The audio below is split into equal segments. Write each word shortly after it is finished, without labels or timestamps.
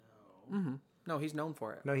No, he's known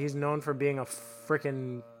for it. No, he's known for being a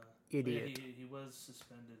freaking idiot. He was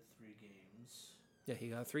suspended 3 games. Yeah, he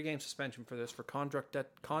got a 3-game suspension for this for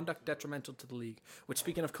conduct detrimental to the league. Which,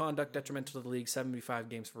 speaking of conduct detrimental to the league, 75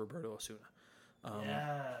 games for Roberto Osuna.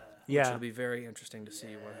 Which will be very interesting to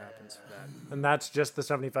see what happens for that. And that's just the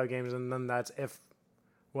 75 games, and then that's if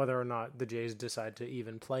whether or not the Jays decide to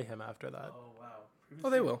even play him after that. Oh, wow. Oh,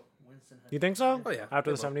 they will. You think so? Oh, yeah.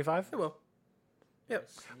 After the 75? They will. Yep.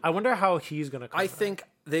 I wonder how he's going to come I back. think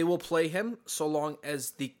they will play him so long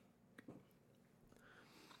as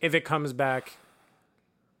if it comes back...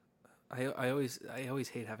 I always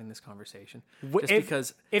hate having this conversation.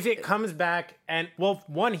 Because if it comes back and... Well,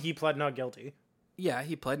 one, he pled not guilty. Yeah,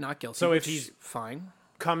 he pled not guilty. So if he's fine,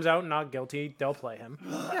 comes out not guilty, they'll play him.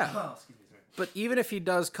 Yeah. But even if he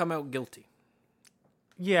does come out guilty,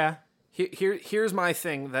 yeah. Here's my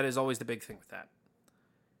thing that is always the big thing with that.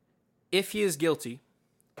 If he is guilty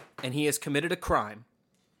and he has committed a crime,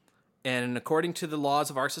 and according to the laws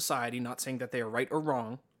of our society, not saying that they are right or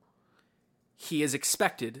wrong, he is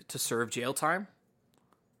expected to serve jail time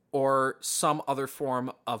or some other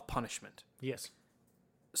form of punishment. Yes.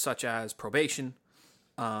 Such as probation,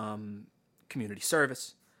 community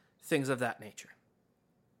service, things of that nature.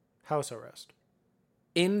 House arrest.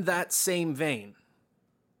 In that same vein,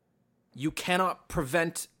 you cannot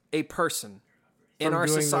prevent a person in our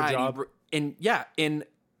society in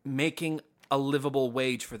making a livable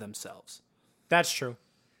wage for themselves. That's true.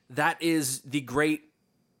 That is the great,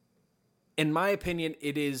 in my opinion,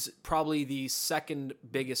 it is probably the second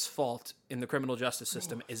biggest fault in the criminal justice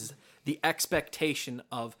system is the expectation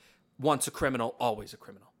of once a criminal, always a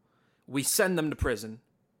criminal. We send them to prison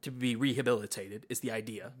to be rehabilitated is the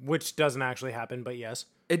idea. Which doesn't actually happen, but yes.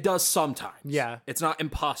 It does sometimes. Yeah. It's not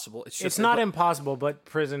impossible. It's not impossible, but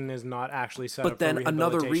prison is not actually set up for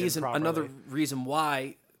rehabilitation another reason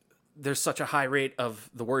why there's such a high rate of,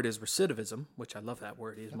 the word is recidivism, which I love that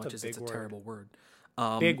word as much as it's a terrible word.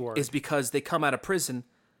 Big word. Is because they come out of prison,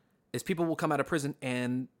 people will come out of prison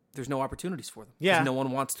and there's no opportunities for them. Yeah. Because no one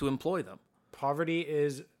wants to employ them. Poverty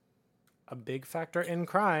is a big factor in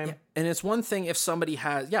crime. Yeah. And it's one thing if somebody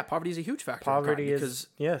has, poverty is a huge factor in crime. Because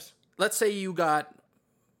yes. Let's say you got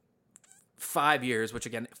 5 years, which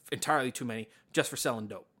again, entirely too many, just for selling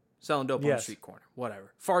dope. Selling dope on the street corner,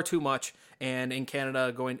 whatever. Far too much. And in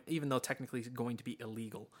Canada, even though technically it's going to be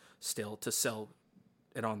illegal still to sell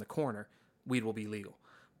it on the corner, weed will be legal.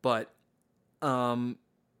 But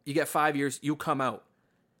you get 5 years, you come out.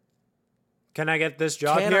 Can I get this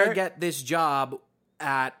job Can here? I get this job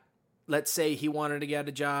at, let's say he wanted to get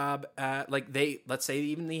a job at, let's say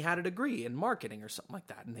even he had a degree in marketing or something like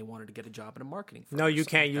that, and they wanted to get a job in a marketing firm. No, you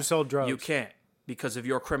can't. You sold drugs. You can't because of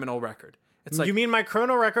your criminal record. It's like, you mean my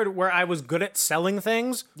criminal record where I was good at selling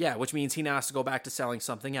things? Yeah, which means he now has to go back to selling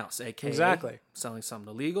something else, aka exactly selling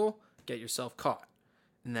something illegal, get yourself caught,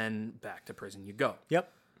 and then back to prison you go.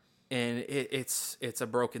 Yep. And it's a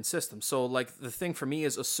broken system. So the thing for me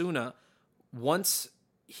is Osuna, once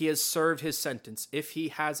he has served his sentence, if he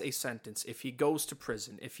has a sentence, if he goes to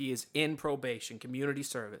prison, if he is in probation, community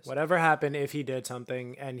service, whatever happened, if he did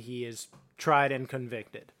something and he is tried and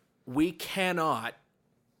convicted, we cannot,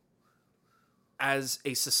 as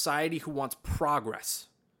a society who wants progress,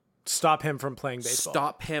 stop him from playing baseball.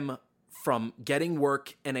 Stop him from getting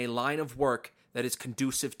work in a line of work that is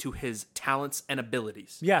conducive to his talents and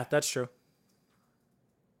abilities. Yeah, that's true.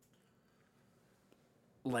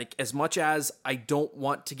 As much as I don't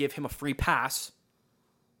want to give him a free pass,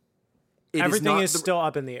 everything is still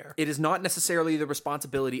up in the air. It is not necessarily the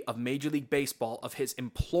responsibility of Major League Baseball, of his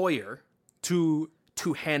employer, to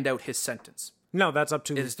hand out his sentence. No, that's up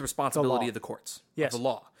to it is the responsibility of the courts, yes. of the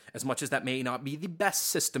law. As much as that may not be the best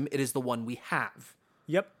system, it is the one we have.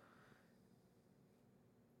 Yep.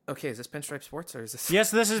 Okay, is this Pinstripe Sports or is this?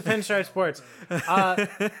 Yes, this is Pinstripe Sports.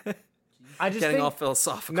 I just getting all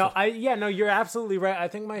philosophical. No, you're absolutely right. I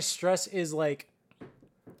think my stress is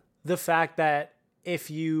the fact that if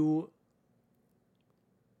you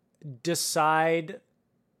decide,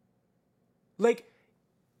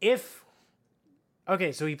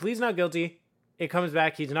 okay, so he pleads not guilty. It comes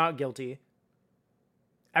back, he's not guilty.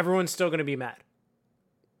 Everyone's still going to be mad.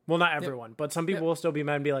 Well, not everyone, but some people will still be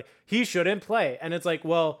mad and be like, he shouldn't play. And it's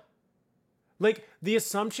well, the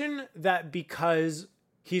assumption that because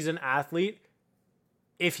he's an athlete,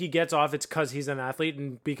 if he gets off, it's because he's an athlete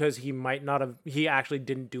and because he actually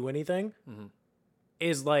didn't do anything,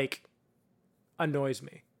 is annoys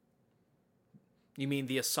me. You mean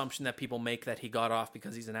the assumption that people make that he got off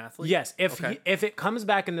because he's an athlete? Yes. If it comes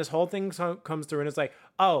back and this whole thing comes through and it's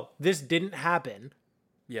oh, this didn't happen.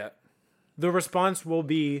 Yeah. The response will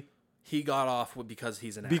be, He got off because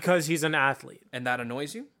he's an athlete. Because he's an athlete. And that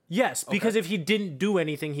annoys you? Yes, because if he didn't do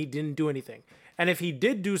anything, he didn't do anything. And if he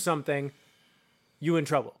did do something, you in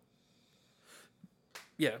trouble.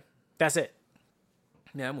 Yeah. That's it.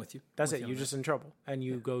 Yeah, I'm with you. That's it. You're just in trouble. And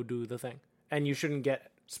you go do the thing. And you shouldn't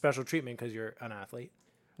get special treatment because you're an athlete.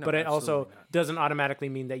 No, but it also absolutely not. doesn't automatically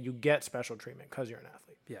mean that you get special treatment because you're an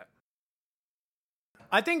athlete. Yeah.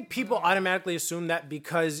 I think people automatically assume that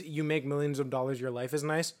because you make millions of dollars, your life is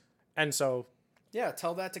nice. And so, Yeah,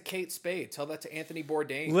 tell that to Kate Spade. Tell that to Anthony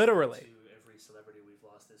Bourdain. literally. To every celebrity we've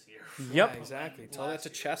lost this year. Yep. Yeah, exactly. Tell that to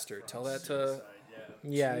Chester. Tell that to...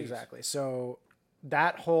 Yeah, exactly. So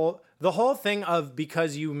the whole thing of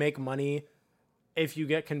because you make money, if you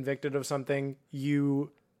get convicted of something,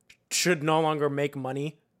 you should no longer make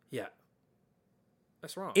money Yeah.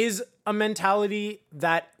 That's wrong. is a mentality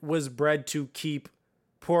that was bred to keep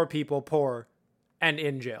poor people poor and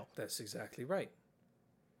in jail. That's exactly right.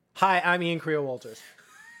 Hi, I'm Ian Creel Walters.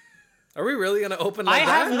 Are we really going to open I like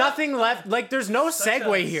that? have nothing left. Like, there's no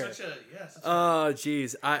segue here. Oh,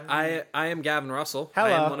 geez. I am Gavin Russell. I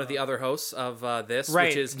Hello. am one of the other hosts of this, Right.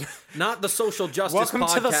 which is not the social justice Welcome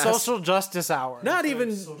podcast. to the Social Justice Hour. Not even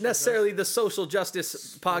necessarily the social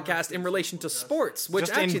justice podcast in relation to sports, which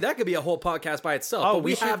Just in- actually that could be a whole podcast by itself. Oh, but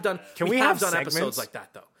we we should- have done. can we we have have done segments? episodes like that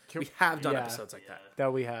though. We have done yeah. episodes like that.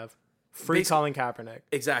 That we have. Free Basi- Colin Kaepernick.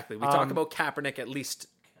 Exactly. We talk about Kaepernick at least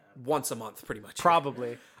once a month, pretty much.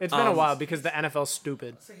 Probably. It's been a while because the NFL's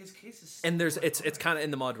stupid. And it's kind of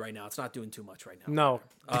in the mud right now. It's not doing too much right now. No.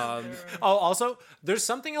 Oh, also, there's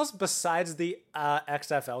something else besides the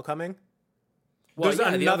XFL coming. Well, There's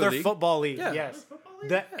yeah, the other another league. football league. Yeah. Yes.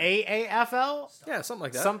 The AAFL? Yeah, something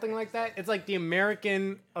like that. Something like that. It's like the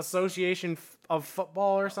American Association of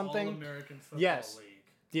Football or something. All-American Football Yes. League.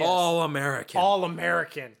 Yes. All American. All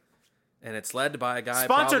American. And it's led by a guy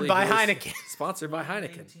Sponsored probably by who was- Heineken. Sponsored by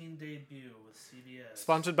Heineken. 19 debut with CBS.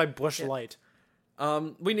 Sponsored by Busch Light.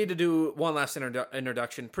 We need to do one last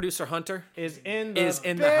introduction. Producer Hunter Is in is the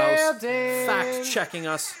in the house, building. fact checking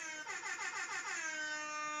us.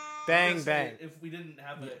 Bang, Honestly, bang. If we didn't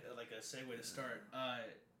have a segue to start,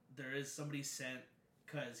 there is somebody sent,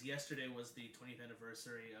 because yesterday was the 20th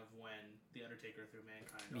anniversary of when The Undertaker threw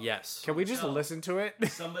Mankind off. Yes. Can we just So- listen to it?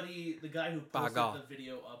 Somebody, the guy who posted Baga. the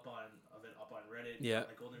video up on Reddit, Yeah.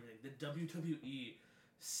 like gold and everything, the WWE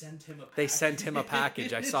sent him a package. They sent him a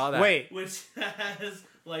package. I saw that. Wait. Which has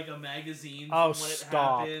like a magazine Oh, from when it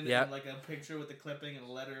stop. happened, Yep. and like a picture with the clipping and a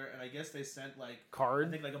letter, and I guess they sent like I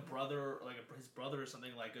Card? think like a brother, his brother or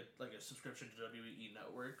something, like a subscription to WWE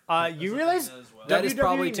Network. You That's realize something as well. That is WWE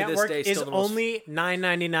probably to this Network day is still the most- only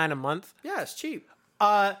 $9.99 a month. Yeah, it's cheap.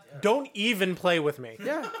 Don't even play with me.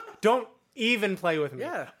 Yeah. Don't even play with me.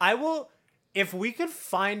 Yeah. I will, if we could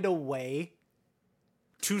find a way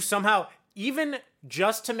to somehow, even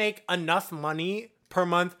just to make enough money per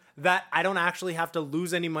month that I don't actually have to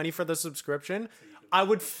lose any money for the subscription, I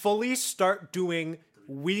would fully start doing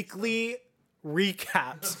weekly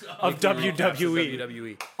recaps of WWE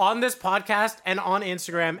WWE. on this podcast and on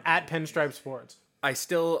Instagram at Pinstripe Sports. I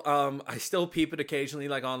still peep it occasionally,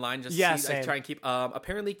 like online. Just Yeah, see, I same. try and keep.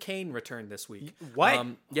 Apparently, Kane returned this week. What?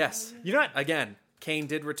 Yes. You know what? Again, Kane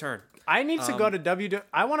did return. I need to go to WWE.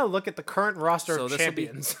 I want to look at the current roster So of this will be-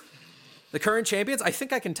 champions. The current champions. I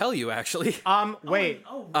think I can tell you actually. Wait.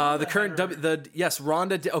 The current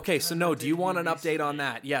Ronda. Okay, so no. Do you want an update on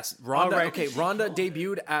that? Yes, Ronda. right. Okay, Ronda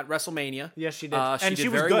debuted at WrestleMania. Yes, she did. She And did she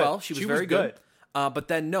was very good. well. She was She was very good. good. But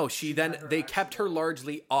then no, they kept her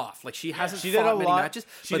largely off. Like she hasn't She did fought a many lot- matches.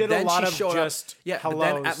 she but did a then lot she of showed just up. Yeah, but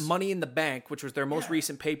then at hellos. Money in the Bank, which was their most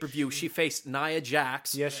recent pay per view, she faced Nia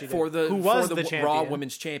Jax. Yes, she did. for the Who was for the Raw champion.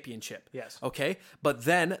 Women's Championship. Yes. Okay, but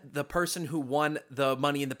then the person who won the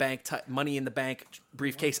Money in the Bank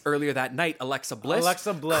briefcase earlier that night, Alexa Bliss,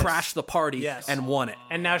 crashed the party Yes. and won it.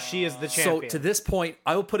 And now she is the So champion. to this point,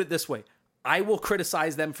 I will put it this way. I will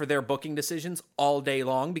criticize them for their booking decisions all day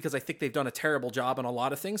long because I think they've done a terrible job on a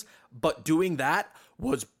lot of things. But doing that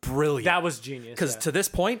was brilliant. that was genius. Because yeah. to this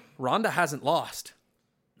point, Ronda hasn't lost.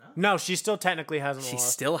 No, she still technically hasn't She lost.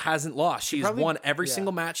 still hasn't lost. She's probably- won every yeah.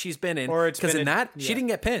 single match she's been in. Or it's Because been in in- that, yeah. she didn't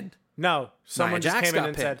get pinned. No, someone just Jax came in got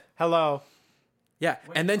and pinned. said, hello. Yeah,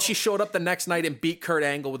 and then she showed up the next night and beat Kurt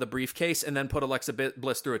Angle with a briefcase and then put Alexa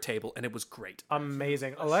Bliss through a table, and it was great.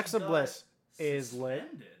 Amazing. Alexa Bliss is lit.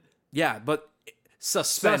 Yeah, but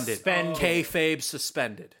suspended. Suspended. Kayfabe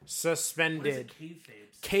suspended. Suspended.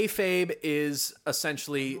 Kayfabe is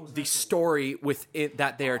essentially the story within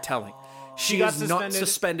that they are telling. She got is not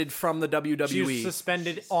suspended from the WWE. She's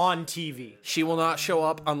suspended on TV. She will not show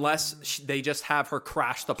up unless they just have her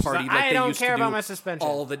crash the party like I they don't used care to do about my suspension.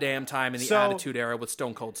 all the damn time in the So- Attitude Era with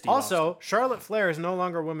Stone Cold Steve Also, Austin. Charlotte Flair is no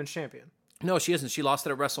longer women's champion. No, she isn't. She lost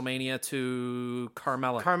it at WrestleMania to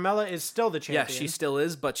Carmella. Carmella is still the champion. Yes, she still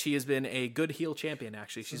is, but she has been a good heel champion,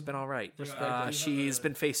 actually. She's been all right. She's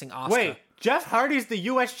been facing Asuka. Wait, Jeff Hardy's the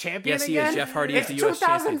U.S. champion Yes, he again? is. Jeff Hardy is It's the US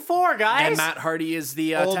champion. 2004, guys. And Matt Hardy is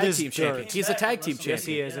the Old tag as team dirt. champion. He's a tag team Yes,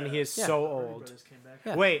 he champion. is, and he is so old. Brothers came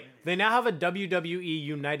back. Wait, they now have a WWE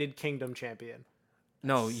United Kingdom champion.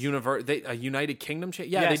 No, a United Kingdom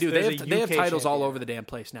champion. Yeah, Yes, they do. there's They have a UK titles all champion. over the damn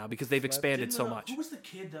place now because they've expanded Didn't, so much. Who was the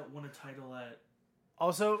kid that won a title at?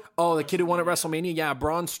 Also, Oh, the kid who won at WrestleMania? Yeah,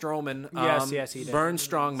 Braun Strowman. Yes, he did. Burn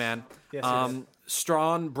Strongman. Yes, he did.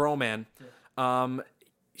 Strawn Broman.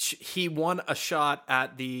 He won a shot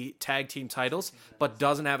at the tag team titles, but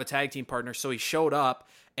doesn't have a tag team partner. So he showed up,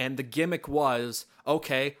 and the gimmick was,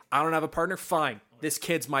 okay, I don't have a partner. Fine. This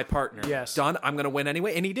kid's my partner. Yes. Done. I'm going to win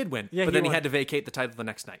anyway. And he did win. Yeah, but he then he won. had to vacate the title the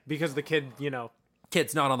next night. because the kid,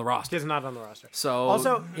 Kid's not on the roster. is not on the roster. So,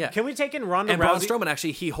 Also, yeah. can we take in Ronda And Braun Rousey? Strowman,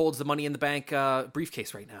 actually, he holds the Money in the Bank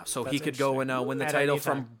briefcase right now. So he could go and win the At title any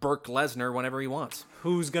time. from Brock Lesnar whenever he wants.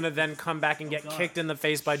 Who's going to then come back and get kicked in the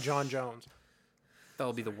face by John Jones?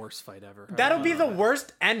 That'll be the worst fight ever. That'll be the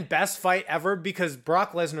worst and best fight ever because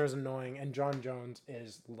Brock Lesnar is annoying and John Jones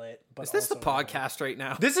is lit. But Is this the also annoying. podcast right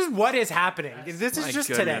now? This is what is happening. This is My just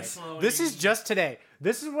goodness. today. This is just today.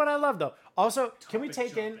 This is what I love, though. Also, can we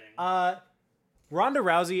take in Ronda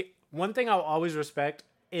Rousey? One thing I'll always respect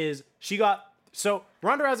is she got... So,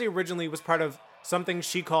 Ronda Rousey originally was part of something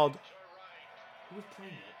she called... Who was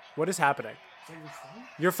playing it? What is happening? Is that your phone?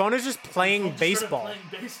 Your phone is just playing Just started baseball. Playing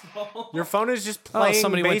baseball. Your phone is just Oh, playing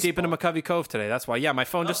somebody went deep baseball. into McCovey Cove today. That's why. Yeah, my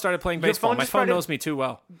phone just started playing Your baseball. phone My just phone started- knows me too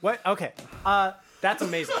well. What? Okay. That's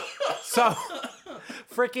amazing. So,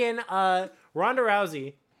 freaking Ronda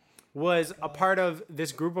Rousey was a part of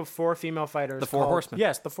this group of 4 female fighters. The Four Horsemen.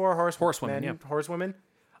 Yes, the 4 Horsewomen, yeah. Horsewomen.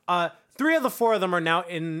 3 of the 4 of them are now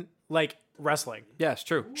in, wrestling. Yeah, it's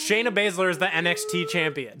true. Shayna Baszler is the NXT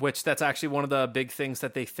champion. Which that's actually one of the big things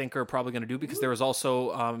that they think are probably going to do because there was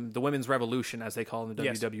also the Women's Revolution, as they call it in the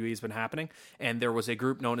Yes. WWE, has been happening. And there was a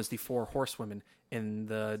group known as the Four Horsewomen in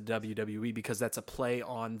the WWE because that's a play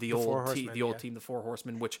on the Four old Horsemen, the old yeah. team, the Four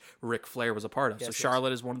Horsemen, which Ric Flair was a part of. So yes.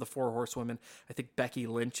 Charlotte is one of the Four Horsewomen. I think Becky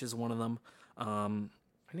Lynch is one of them. I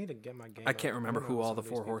need to get my game. I can't remember don't know who some all the of these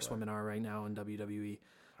Four people Horsewomen are right now in WWE.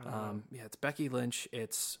 Yeah, it's Becky Lynch.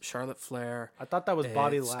 It's Charlotte Flair. I thought that was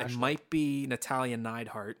Bobby It Lashley. might be Natalya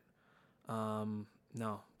Neidhart.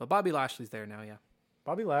 No, but Bobby Lashley's there now. Yeah,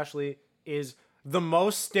 Bobby Lashley is the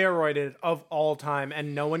most steroided of all time,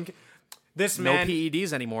 and no one can... This no man...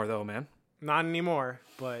 PEDs anymore though, man. Not anymore,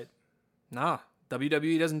 but Nah,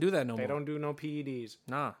 WWE doesn't do that no they more. don't do no PEDs.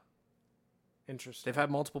 Nah, Interesting. they've had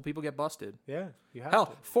multiple people get busted. Yeah, you have Hell,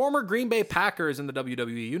 to. former Green Bay Packers in the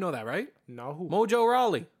WWE. You know that, right? No, who? Mojo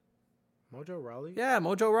Rawley. Mojo Rawley? Yeah,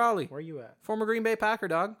 Mojo Rawley. Where you at? Former Green Bay Packer,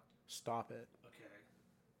 dog. Stop it.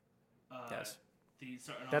 Okay. Yes.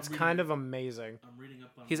 That's kind of amazing. I'm reading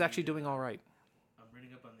up on. He's actually doing all right. I'm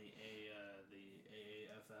reading up on the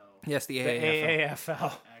AAFL. Yes, the The AAFL.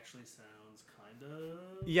 AAFL. Actually sounds kind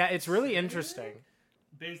of. Yeah, it's really interesting.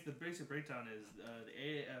 The basic breakdown is the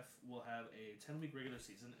AAF will have a 10-week regular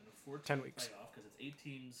season and a 14 10 weeks. playoff because it's 8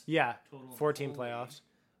 teams Yeah, total. in the 14 whole league. playoffs.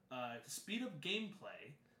 To speed up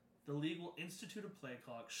gameplay, the league will institute a play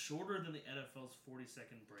clock shorter than the NFL's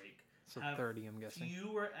 40-second break. So have 30, I'm guessing.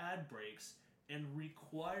 Fewer ad breaks and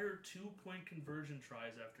require 2-point conversion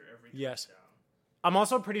tries after every Yes. touchdown. I'm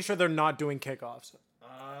also pretty sure they're not doing kickoffs.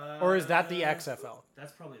 Or is that the XFL?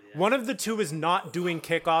 That's probably the One of the two is not doing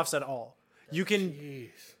kickoffs at all. You can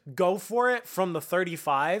go for it from the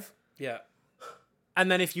 35, Yeah.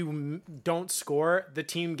 and then if you don't score, the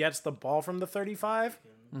team gets the ball from the 35,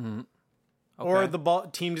 or Okay. the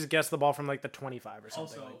team just gets the ball from the 25 or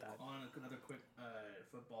something Also, like that. on another quick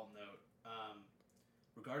football note,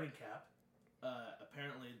 regarding Cap,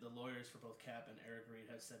 apparently the lawyers for both Cap and Eric Reed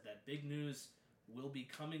have said that big news will be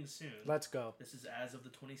coming soon. Let's go. This is as of the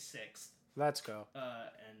 26th, Let's go.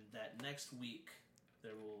 and that next week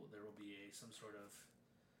there will be some sort of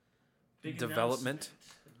big Development?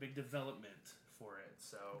 announcement, big development for it.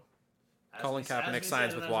 So, as Colin we- as Kaepernick we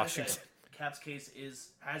signs said, with and as I Washington. said, Cap's case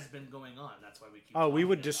has been going on. That's why we keep. Oh, we talking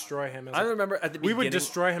would about destroy it. him. As I remember at the we beginning. would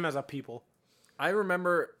destroy him as a people. I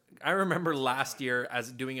remember last year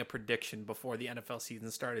as doing a prediction before the NFL season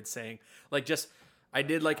started, saying I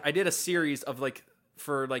did a series of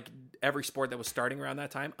for like every sport that was starting around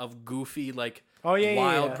that time of goofy like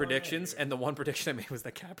wild predictions, and the one prediction I made was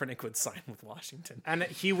that Kaepernick would sign with Washington, and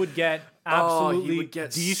he would get absolutely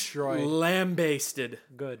destroyed, lambasted.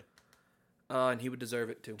 Good. And he would deserve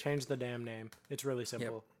it too. Change the damn name. It's really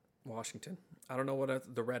simple. Yep. Washington. I don't know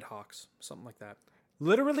what the Red Hawks, something like that.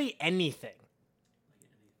 Literally anything.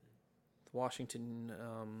 Washington.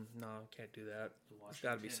 No, can't do that. There's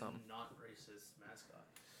got to be something. Not racist mascot.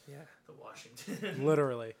 Yeah. The Washington.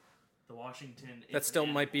 Literally. The Washington. That still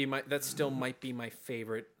might be my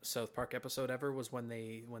favorite South Park episode ever. Was when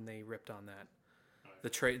they ripped on that.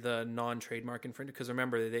 The non-trademark infringement, because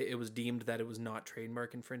remember it was deemed that it was not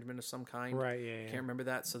trademark infringement of some kind. Right. Yeah. Can't remember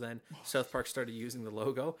that. So then South Park started using the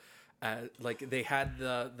logo. Like they had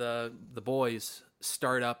the boys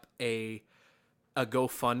start up a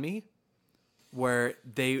GoFundMe where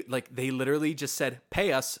they literally just said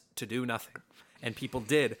pay us to do nothing, and people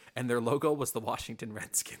did, and their logo was the Washington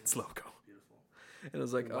Redskins logo. And it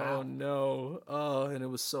was like, wow. Oh no. Oh, and it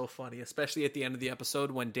was so funny, especially at the end of the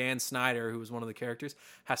episode when Dan Snyder, who was one of the characters,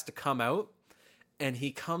 has to come out, and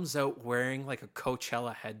he comes out wearing like a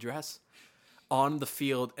Coachella headdress on the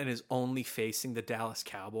field and is only facing the Dallas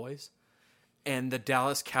Cowboys. And the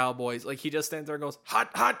Dallas Cowboys, like he just stands there and goes,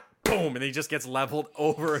 hot, hot, boom, and he just gets leveled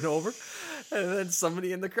over and over. And then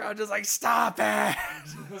somebody in the crowd just like, stop it!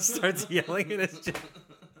 Starts yelling, and it's just...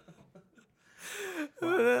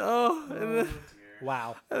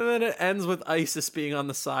 Wow. And then it ends with ISIS being on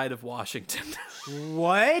the side of Washington.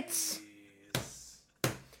 What?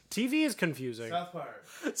 TV is confusing. South Park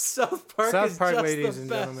South Park, is ladies just the and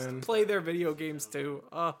best. gentlemen. Play their video games too.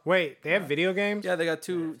 Wait, they have video games? Yeah, they got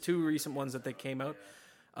two recent ones that they came out.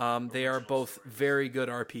 They are both very good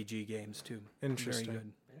RPG games too. Interesting. Very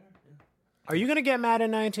good. Are you gonna get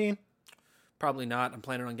Madden 19? Probably not. I'm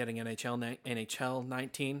planning on getting NHL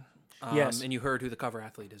 19. Yes. And you heard who the cover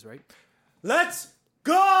athlete is, right? Let's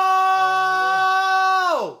go!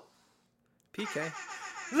 PK.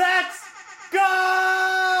 Let's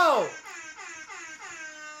go!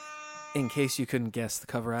 In case you couldn't guess, the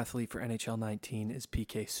cover athlete for NHL 19 is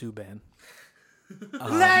PK Subban.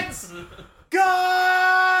 Let's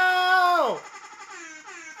go!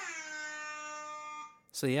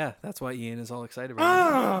 So yeah, that's why Ian is all excited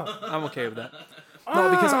about it. I'm okay with that. No,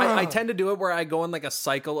 because I tend to do it where I go in like a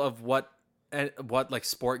cycle of what like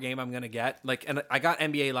sport game I'm gonna get. Like, and I got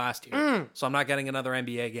NBA last year, so I'm not getting another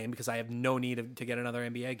NBA game because I have no need to get another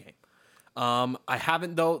NBA game. I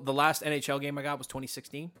haven't though. The last NHL game I got was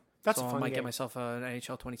 2016. That's so a I fun might game. get myself an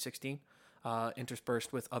NHL 2016,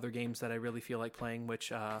 interspersed with other games that I really feel like playing. Which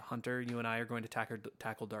Hunter, you and I are going to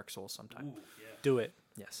tackle Dark Souls sometime. Do it.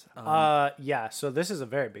 Yes. Yeah, so this is a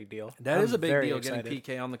very big deal. That is a big very deal excited. getting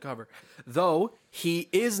PK on the cover. Though he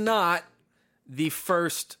is not the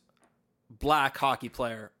first black hockey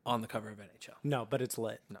player on the cover of NHL. No, but it's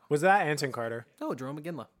lit. No. Was that Anson Carter? No, Jerome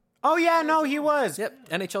McGinley. Oh, yeah, no, he was. Yep,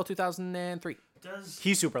 NHL 2003.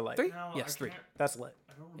 He's super light. 3? Now, Yes, 3. That's lit.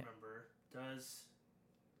 I don't remember. Does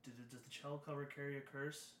the shell cover carry a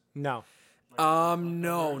curse? No.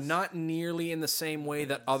 No, not nearly in the same way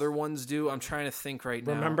that other ones do. I'm trying to think right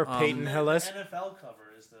now. Remember Peyton Hillis? NFL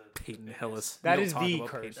cover is the Peyton Hillis. That We is don't the talk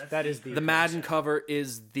about curse. Peyton. That is the The curse. Madden cover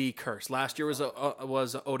is the curse. Last year was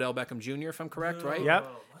Odell Beckham Jr., if I'm correct, right? Yep.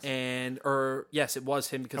 Yes, it was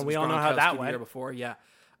him because And it we was all know how that Gronkowski the went. year before. Yeah.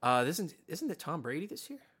 Isn't it Tom Brady this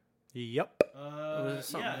year? Yep.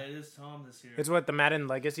 yeah, it is Tom this year. It's what, the Madden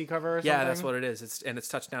Legacy cover or something? Yeah, that's what it is. It's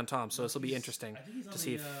touchdown Tom. So this will be interesting I think he's on to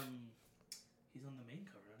see if he's on the main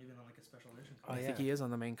cover, not even on like a special edition I cover. think he is on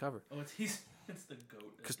the main cover. Oh, it's the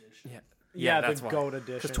GOAT edition. Yeah, that's the why. GOAT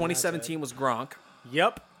edition. Because 2017 was Gronk,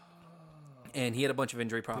 Yep. and he had a bunch of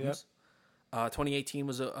injury problems. 2018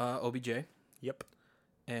 was OBJ, Yep.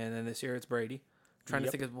 and then this year it's Brady. Trying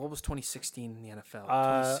Yep. to think of what was 2016 in the NFL.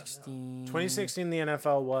 2016. 2016, the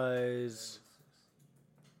NFL was...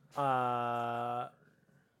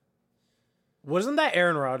 wasn't that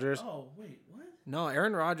Aaron Rodgers? Oh wait, what? No,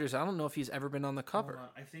 Aaron Rodgers. I don't know if he's ever been on the cover. Hold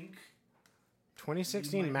on, I think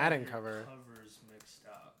 2016 you might Madden have your cover. covers mixed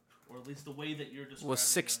up, or at least the way that you're describing Was them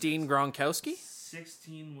 16 is- Gronkowski?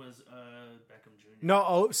 16 was Beckham Jr.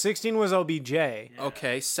 No, 16 was OBJ. Yeah.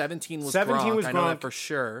 Okay, 17 was 17 Gronk. was I know that Gronk. for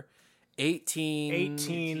sure. 18,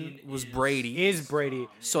 18 was is- Brady. Is Brady.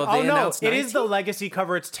 So Oh, they no, announced it is the 19? legacy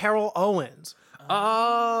cover. It's Terrell Owens.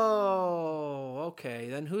 Oh, okay.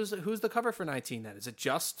 Then who's the cover for 19 then? Is it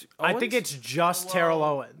just Owens? I think it's just Well- Terrell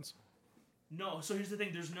Owens. No, so here's the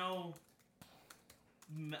thing. There's no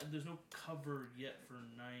cover yet for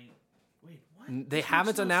 9. Wait, what? They This haven't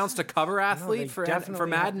makes no announced a sense. cover they athlete for definitely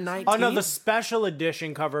Madden haven't. 19. Oh no, the special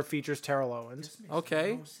edition cover features Terrell Owens. This makes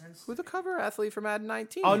Okay. no sense Who's to the me. cover athlete for Madden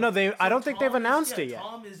 19? Oh no, I don't So think they've Tom is- announced yeah, it yet.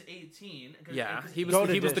 Tom is 18. Yeah, because he was Goat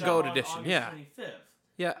the edition. GOAT on edition. August Yeah, 25th.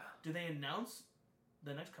 yeah. Do they announce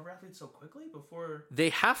the next cover athlete so quickly before? They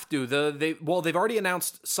have to. They've already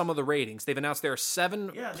announced some of the ratings. They've announced there are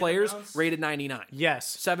 7 Yeah, they've players announced- rated 99. Yes,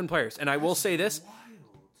 7 players, and I will say this. Wild.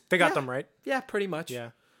 they got Yeah. them right. Yeah, pretty much.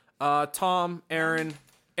 Yeah. Tom, Aaron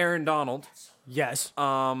Donald, Yes.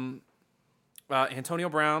 Antonio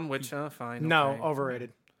Brown, which fine. No, okay.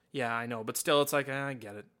 overrated. Yeah, I know, but still, it's like I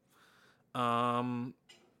get it. Who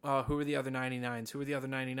are the other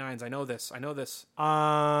 99s? I know this.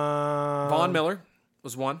 Von Miller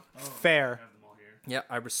was one. Fair. I have them all here. Yeah,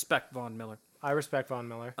 I respect Von Miller. I respect Von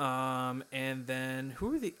Miller. And then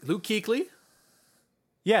who are the Luke Kuechly?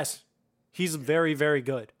 Yes, he's very, very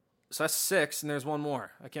good. So that's 6, and there's one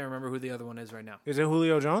more. I can't remember who the other one is right now. Is it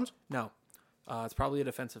Julio Jones? No, it's probably a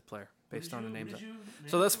defensive player based on the names. Did you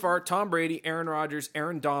So thus far, Tom Brady, Aaron Rodgers,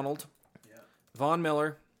 Aaron Donald, Yeah. Von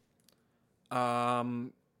Miller,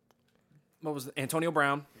 what was it? Antonio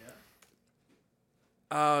Brown,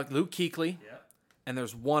 Yeah. Luke Kuechly, Yeah. and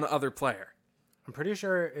there's one other player. I'm pretty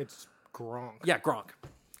sure it's Gronk. Yeah, Gronk.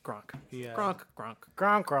 Yeah.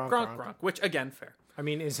 Gronk. Which again, fair. I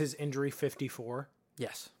mean, is his injury 54?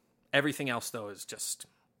 Yes. Everything else though is just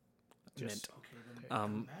mint. Okay. The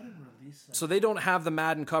Madden release cycle. So they don't have the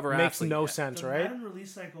Madden cover Makes athlete no yet. sense, The right? Madden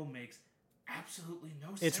release cycle makes absolutely no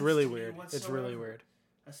sense. It's really to me weird. It's whatsoever. really weird.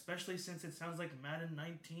 Especially since it sounds like Madden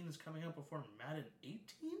 19 is coming out before Madden 18.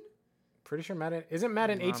 Pretty sure Madden isn't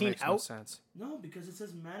Madden Well, 18 makes no out. sense. No, because it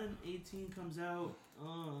says Madden 18 comes out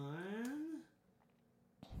on.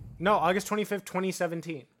 No, August 25th,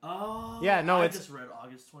 2017. Oh. Yeah, no, I it's- just read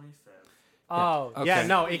August 25th. Oh, Okay. yeah,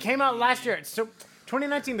 no, it came out last year. So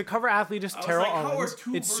 2019, the cover athlete is I was Terrell like, how are Owens.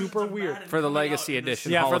 two It's versions super of weird. Madden For the coming out Legacy in the Edition,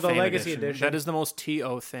 same- Yeah, Hall for of the Fame Legacy Edition. That is the most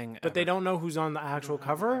TO thing But they ever. don't know who's on the actual Don't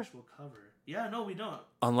have the cover, actual cover. Yeah, no, we don't.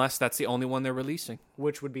 Unless that's the only one they're releasing.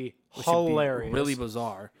 which would be Which would be hilarious. really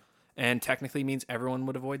bizarre. And technically means everyone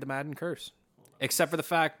would avoid the Madden curse. Except for the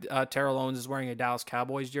fact Terrell Owens is wearing a Dallas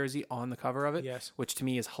Cowboys jersey on the cover of it. Yes. Which to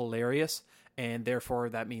me is hilarious. And therefore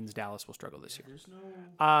that means Dallas will struggle this year. There's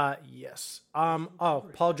no. Yes. Oh,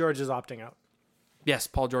 Paul George is opting out. Yes,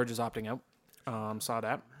 Paul George is opting out. Saw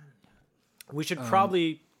that. We should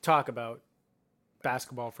probably talk about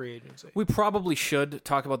basketball free agency. We probably should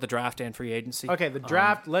talk about the draft and free agency. Okay, the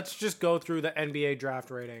draft. Let's just go through the NBA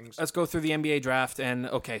draft ratings. Let's go through the NBA draft. And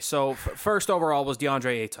okay, so first overall was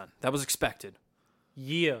DeAndre Ayton. That was expected.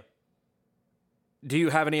 Yeah. Do you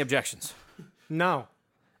have any objections? No.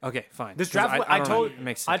 Okay, fine. This 'Cause draft. I I don't told. know. It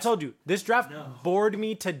makes I sense. told you. This draft bored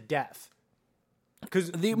me to death.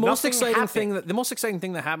 Because The most exciting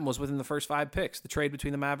thing that happened was within the first 5 picks, the trade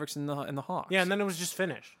between the Mavericks and the Hawks. Yeah, and then it was just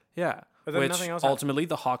finished. Yeah. But then Which nothing else happened. ultimately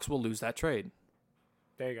the Hawks will lose that trade.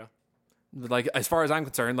 There you go. Like as far as I'm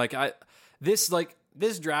concerned,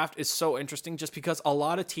 this draft is so interesting just because a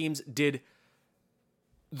lot of teams did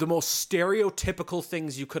the most stereotypical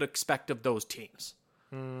things you could expect of those teams.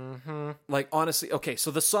 Mm-hmm. Like honestly, okay,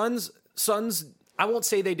 so the Suns. I won't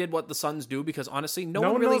say they did what the Suns do because honestly, no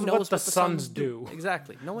one really knows what the Suns do.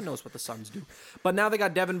 Exactly, no one knows what the Suns do. But now they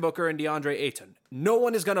got Devin Booker and DeAndre Ayton. No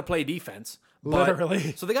one is going to play defense. but-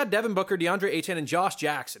 Literally. So they got Devin Booker, DeAndre Ayton, and Josh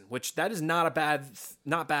Jackson, which that is not bad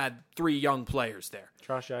 3 young players there.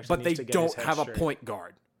 Josh Jackson But they needs to get his don't head have a straight. point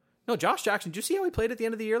guard. No, Josh Jackson. Did you see how he played at the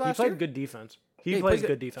end of the year He last played year? good defense. He Yeah, plays played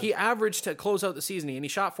good defense. He averaged to close out the season, and he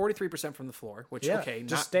shot 43% from the floor, which Yeah, okay,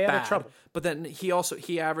 just not stay out of bad. trouble. But then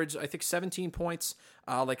he averaged I think 17 points,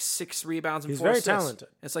 like 6 rebounds and He's 4 very assists. talented.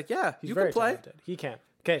 It's like you He's can very play. talented. He can.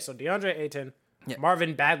 Okay, so DeAndre Ayton,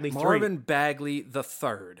 Marvin Bagley, Marvin Bagley the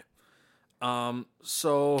third.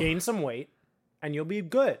 So 3. Gain some weight, and you'll be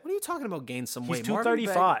good. what are you talking about? Gain some weight. He's Marvin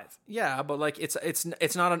 235. Yeah, but like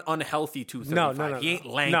it's not an unhealthy 235. No. He ain't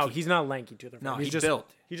lanky. No, he's not lanky. 235. No, he's he's just built.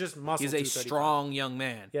 He's just muscle. He's a 235. strong young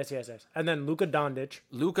man. Yes. And then Luka Doncic.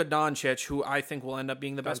 Luka Doncic, who I think will end up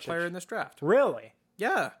being the best Doncic. player in this draft. Really?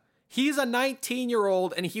 Yeah. He's a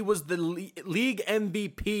 19-year-old, and he was the league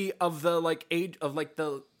MVP of the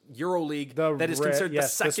the Euro League that is considered the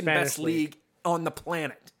second Spanish best league on the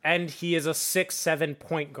planet. And he is a 6'7"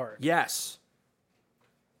 point guard. Yes.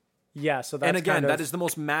 Yeah, so that's And again, kind of, that is the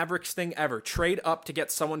most Mavericks thing ever. Trade up to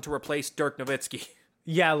get someone to replace Dirk Nowitzki.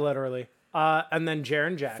 Yeah, literally. And then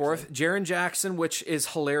Jaren Jackson. Fourth, Jaren Jackson, which is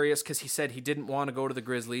hilarious because he said he didn't want to go to the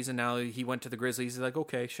Grizzlies, and now he went to the Grizzlies. He's like,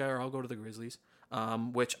 okay, sure, I'll go to the Grizzlies.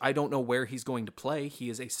 Which I don't know where he's going to play. He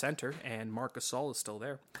is a center, and Marc Gasol is still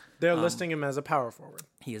there. They're listing him as a power forward.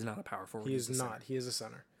 He is not a power forward. He is He's a not. center. He is a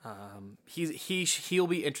center. He'll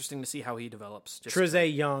be interesting to see how he develops.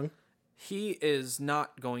 Trezay Young. He is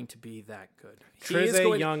not going to be that good.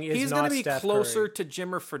 Trezay Young is he's not going to be Steph closer Curry. to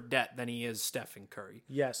Jimmer Fredette than he is Stephen Curry.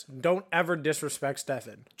 Yes. Don't ever disrespect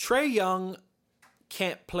Stephen. Trae Young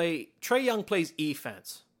can't play. Trae Young plays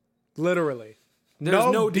defense. Literally.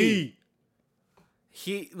 There's no D.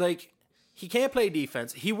 He can't play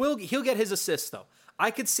defense. He'll get his assists though.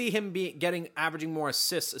 I could see him averaging more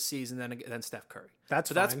assists a season than Steph Curry.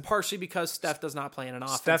 That's that's partially because Steph does not play in an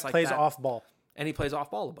offense. Steph like plays that. off ball. And he plays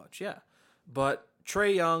off ball a bunch, yeah. But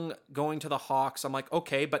Trae Young going to the Hawks, I'm like,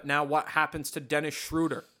 okay, but now what happens to Dennis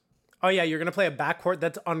Schroeder? Oh yeah, you're gonna play a backcourt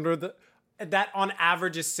that's that on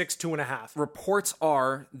average is 6'2.5". Reports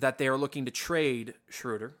are that they are looking to trade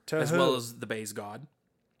Schroeder as who? well as the Bay's God.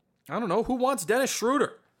 I don't know who wants Dennis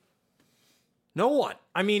Schroeder. No one.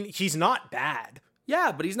 I mean, he's not bad.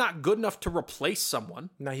 Yeah, but he's not good enough to replace someone.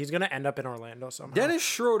 No, he's gonna end up in Orlando somehow. Dennis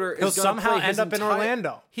Schroeder He'll is going to somehow end up in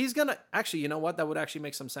Orlando. He's gonna actually. You know what? That would actually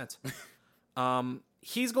make some sense. It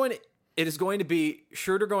is going to be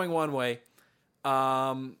Schroeder going one way.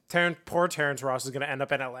 Poor Terrence Ross is gonna end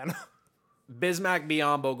up in Atlanta. Bismack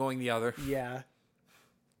Biyombo going the other, Yeah.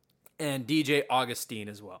 and DJ Augustine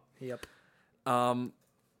as well. Yep.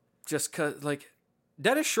 Just cause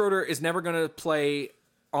Dennis Schroeder is never going to play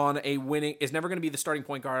is never going to be the starting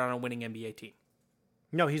point guard on a winning NBA team.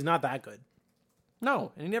 No, he's not that good.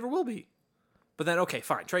 No, and he never will be. But then, okay,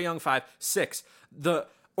 fine. Trae Young 5, 6. The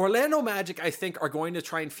Orlando Magic, I think, are going to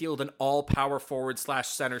try and field an all power forward /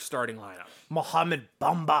 center starting lineup. Mohamed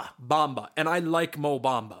Bamba. And I like Mo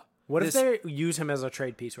Bamba. What if they use him as a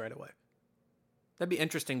trade piece right away? That'd be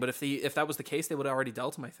interesting, but if that was the case, they would have already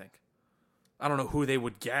dealt him, I think. I don't know who they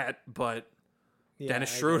would get, but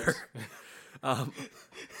Dennis Schroeder.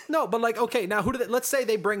 No, but okay, now let's say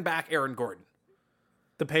they bring back Aaron Gordon.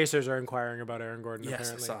 The Pacers are inquiring about Aaron Gordon, Yes,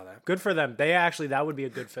 apparently. I saw that. Good for them. That would be a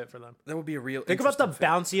good fit for them. That would be a real Think about the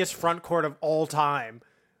bounciest front court of all time.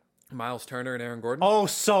 Miles Turner and Aaron Gordon. Oh,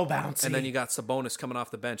 so bouncy. And then you got Sabonis coming off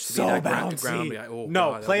the bench to so be that bouncy. ground guy. Oh,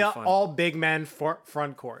 no, God, play that'd be fun. all big men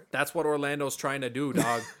front court. That's what Orlando's trying to do,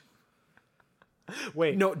 dog.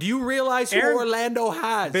 Wait. No, do you realize who Orlando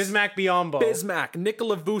has? Bismack Biyombo. Bismack,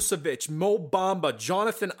 Nikola Vucevic, Mo Bamba,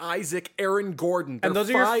 Jonathan Isaac, Aaron Gordon. And those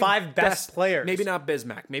are your 5 best players. Maybe not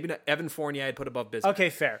Bismack. Maybe not Evan Fournier I'd put above Bismack. Okay,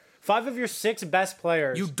 fair. 5 of your 6 best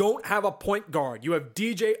players. You don't have a point guard. You have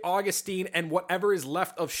DJ Augustine and whatever is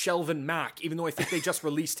left of Shelvin Mack, even though I think they just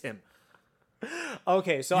released him.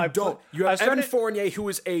 Okay, so You have Evan Fournier, who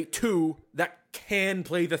is a 2 that can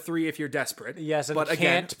play the 3 if you're desperate. Yes, and but can't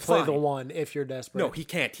again, play fine. the 1 if you're desperate. No, he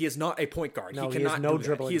can't. He is not a point guard. No, he he has cannot no do that.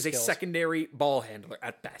 dribbling He is a skills. secondary ball handler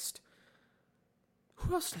at best.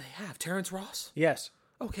 Who else do they have? Terrence Ross? Yes.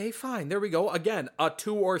 Okay, fine. There we go. Again, a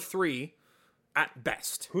 2 or 3 at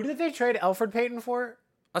best. Who did they trade Elfrid Payton for?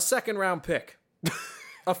 A second-round pick.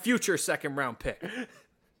 A future second-round pick.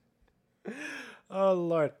 Oh,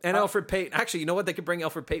 Lord. And Elfrid Payton. Actually, you know what? They could bring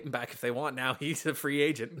Elfrid Payton back if they want now. He's a free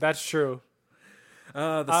agent. That's true.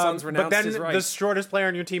 The Suns renounced his But then rights. the shortest player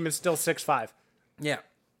on your team is still 6'5". Yeah.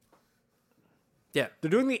 Yeah.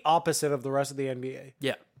 They're doing the opposite of the rest of the NBA.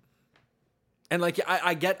 Yeah. And I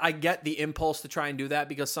get the impulse to try and do that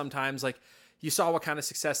because sometimes you saw what kind of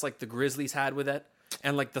success the Grizzlies had with it.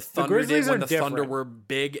 And the Thunder Grizzlies did when are the Thunder different. were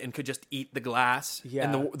big and could just eat the glass.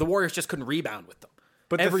 Yeah. And the Warriors just couldn't rebound with them.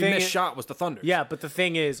 But every the thing missed is- shot was the Thunder. Yeah, but the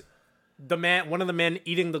thing is, one of the men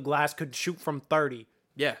eating the glass could shoot from 30.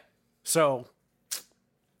 Yeah. So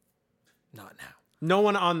Not now. no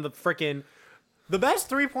one on the the best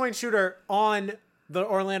 3-point shooter on the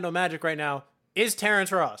Orlando Magic right now is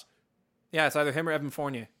Terrence Ross. Yeah, it's either him or Evan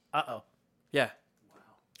Fournier. Uh-oh. Yeah.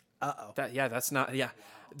 Uh-oh. That's not. Yeah.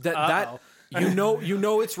 That you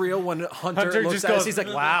know it's real when Hunter looks just at us. goes, He's like,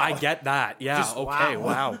 wow. I get that. Yeah. Just, okay.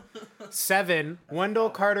 wow. Wow. 7, Wendell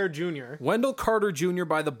Carter Jr. Wendell Carter Jr.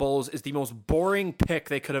 by the Bulls is the most boring pick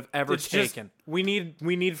they could have ever It's just, taken. we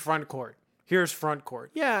need front court. Here's front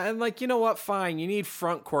court. Yeah, and you know what? Fine, you need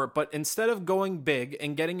front court, but instead of going big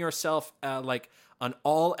and getting yourself an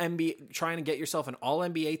all NBA, trying to get yourself an all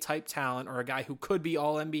NBA type talent or a guy who could be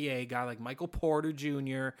all NBA, guy like Michael Porter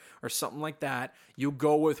Jr. or something like that, you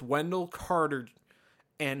go with Wendell Carter,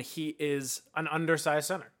 and he is An undersized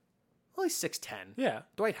center. only 6'10". Yeah.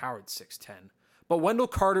 Dwight Howard's 6'10". But Wendell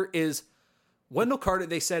Carter,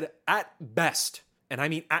 they said at best, and I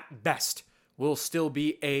mean at best, will still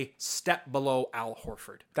be a step below Al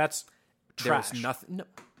Horford. That's trash. There's nothing. No.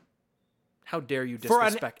 How dare you for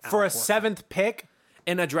disrespect a Al Horford. 7th pick?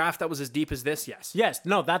 In a draft that was as deep as this? Yes. Yes.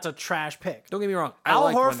 No, that's a trash pick. Don't get me wrong. I Al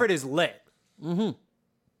like Horford Wendell. is lit. Remember,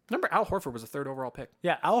 Al Horford was a 3rd overall pick.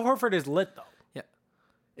 Yeah, Al Horford is lit though. Yeah.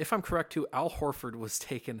 if I'm correct too, Al Horford was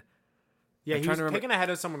taken. Yeah, I'm he trying was to remember. taken ahead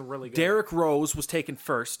of someone really good. Derrick Rose was taken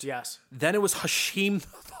first. Yes. Then it was Hashim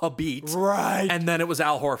Thabit. Right. And then it was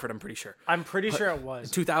Al Horford, I'm pretty sure. I'm pretty sure it was.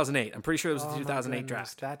 2008. I'm pretty sure it was the Oh my 2008 goodness,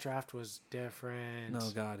 draft. That draft was different. Oh,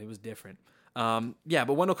 God, it was different. Yeah,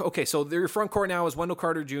 but Wendell... Okay, so their front court now is Wendell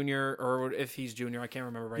Carter Jr., or if he's junior, I can't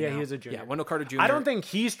remember right now. Yeah, he is a junior. Yeah, Wendell Carter Jr. I don't think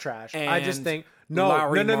he's trash. I just And think...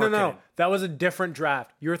 Lauri No. Markkanen. That was a different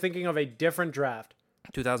draft. You're thinking of a different draft.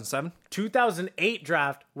 2007? 2008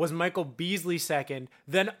 draft was Michael Beasley second,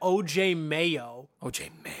 then OJ Mayo, OJ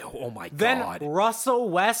Mayo. Oh, my then God. Russell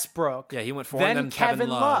Westbrook. Yeah, he went 4, then and then Kevin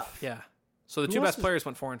Love. Yeah. So the two else best is- players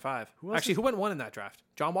went 4 and 5. else Actually, who went 1 in that draft?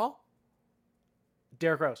 John Wall?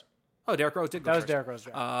 Derrick Rose. Oh, Derrick Rose did go That was first. Derrick Rose's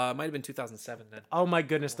draft. Might have been 2007 then. Oh my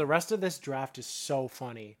goodness, the rest of this draft is so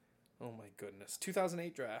funny. Oh, my goodness.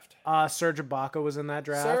 2008 draft. Serge Ibaka was in that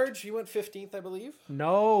draft. Serge, he went 15th, I believe.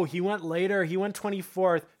 No, he went later. He went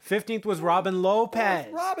 24th. 15th was Robin Lopez.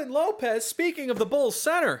 Robin Lopez, speaking of the Bulls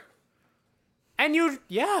center. And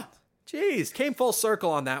yeah, Jeez, came full circle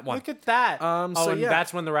on that one. look at that. So and yeah.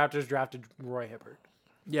 that's when the Raptors drafted Roy Hibbert.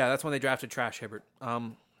 Yeah, that's when they drafted Trash Hibbert.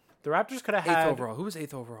 The Raptors could have 8th had overall. Who was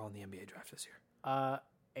 8th overall in the NBA draft this year?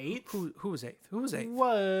 8th. Who was 8th? Who was 8th?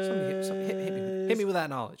 Was Hit me with that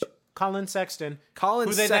knowledge. Colin Sexton, Colin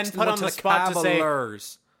who they Sexton then put went on to the spot to say,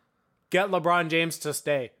 Cavaliers. get LeBron James to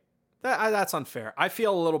stay. That's unfair. I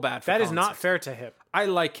feel a little bad for That is Colin not Sexton. fair to him. I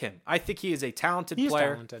like him. I think he is a talented He's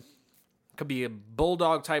player. talented. Could be a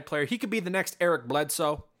bulldog type player. He could be the next Eric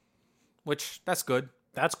Bledsoe, which that's good.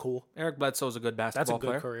 That's cool. Eric Bledsoe is a good That's basketball a good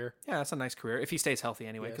player. career. Yeah, that's a nice career if he stays healthy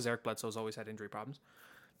anyway. Yes. Because Eric Bledsoe's always had injury problems.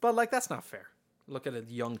 But like that's not fair. Look at a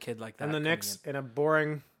young kid like that. And the coming Knicks, in a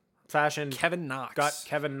boring fashion, in. Kevin Knox got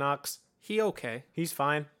Kevin Knox. he okay. He's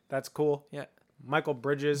fine. That's cool. Yeah. Michael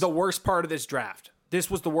Bridges. The worst part of this draft. This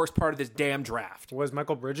was the worst part of this damn draft. was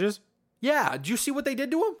Michael Bridges? Yeah. Did you see what they did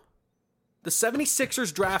to him? The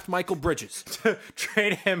 76ers draft Michael Bridges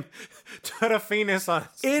Trade him to the Phoenix Suns.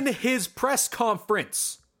 in his press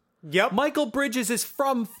conference. Yep. Michael Bridges is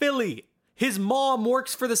from Philly. His mom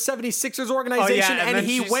works for the 76ers organization, and and then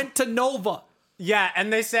he she's- went to Nova. Yeah,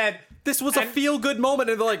 and they said This was a feel-good moment,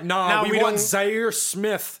 and they're like, "Nah, No, we we want don't- Zaire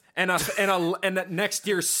Smith and a next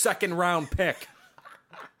year's second-round pick."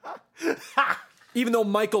 Even though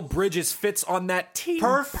Michael Bridges fits on that team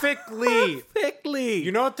perfectly. perfectly.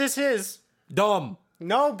 You know what this is? Dumb.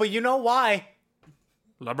 No, but you know why?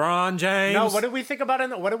 LeBron James. No, what did we think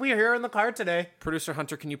about what did we hear in the car today? Producer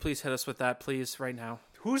Hunter, can you please hit us with that, please, right now?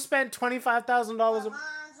 Who spent $25,000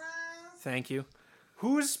 Thank you.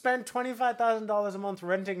 Who spent $25,000 a month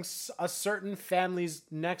renting a certain family's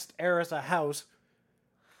next heiress a house?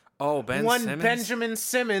 Oh, Ben One Simmons. Benjamin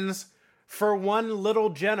Simmons for one little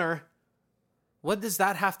Jenner. What does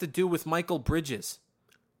that have to do with Michael Bridges?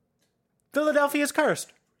 Philadelphia's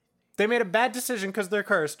cursed. They made a bad decision because they're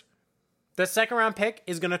cursed. The second round pick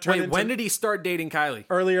is going to turn Wait, into when did he start dating Kylie?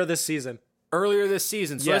 earlier this season. Earlier this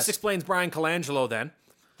season. So Yes. this explains Brian Colangelo then.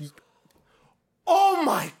 Oh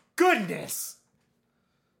my goodness!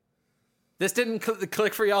 This didn't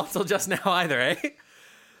click for y'all until just now either, eh?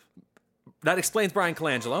 That explains Brian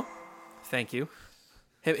Colangelo. Thank you.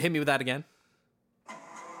 Hit me with that again.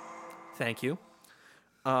 Thank you.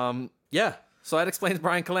 Yeah. So that explains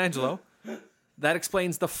Brian Colangelo. That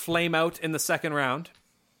explains the flame out in the second round.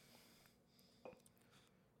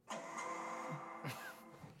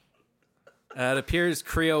 It appears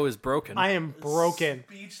Creo is broken. I am broken.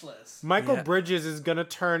 Speechless. Michael Yeah. Bridges is going to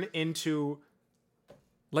turn into...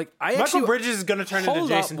 Like I Michael actually Bridges is going to turn into hold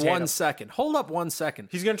Jason up Tatum. 1 second. Hold up 1 second.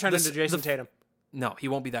 He's going to turn This- into Jason the- Tatum. No, he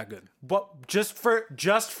won't be that good. But just for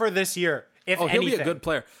this year, if Oh, he'll anything. be a good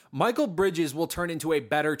player. Michael Bridges will turn into a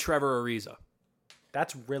better Trevor Ariza.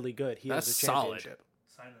 That's really good. He That's has a solid. championship.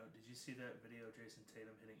 Side note, did you see that video of Jason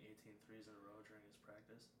Tatum hitting 18 threes in a row during his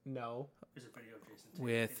practice? No. There's a video of Jason Tatum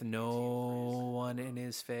With hitting no 18 threes. one in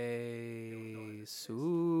his face.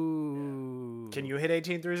 Ooh. Can you hit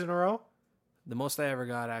 18 threes in a row? The most I ever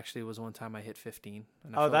got actually was one time I hit 15.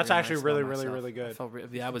 And I Oh, felt that's actually nice really, about really, myself. really good. I felt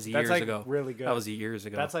that was That's years like ago. really good. That was years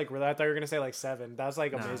ago. That's like, I thought you were going to say like 7. That's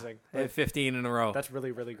like Nah. amazing. I hit 15 in a row. That's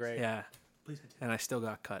really, really great. yeah. Please continue. And I still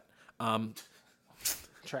got cut.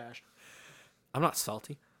 Trash. I'm not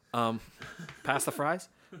salty. Pass the fries.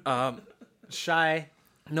 Shy.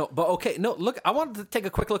 No, but okay. No, look, I wanted to take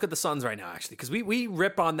a quick look at the Suns right now, actually, because we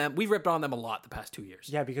rip on them. We ripped on them a lot the past 2 years.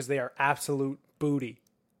 Yeah, because they are absolute booty.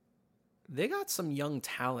 They got some young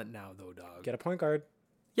talent now, though, dog. Get a point guard.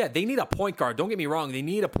 Yeah, they need a point guard. Don't get me wrong. They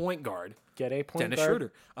need a point guard. Get a point Dennis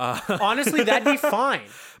guard. Schroeder. Honestly, that'd be fine.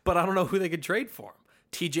 But I don't know who they could trade for him.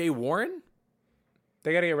 TJ Warren?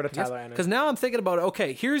 They got to get rid of Tyler Ennis. Because now I'm thinking about,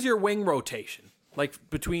 okay, here's your wing rotation. Like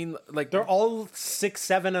between like They're all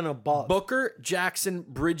 6'7" and above. Booker, Jackson,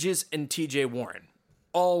 Bridges, and TJ Warren.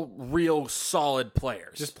 All real solid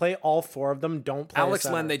players. Just play all 4 of them. Don't play Alex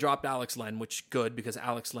center. Len, they dropped Alex Len, which good because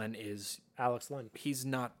Alex Len is Alex Len. he's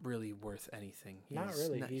not really worth anything. Not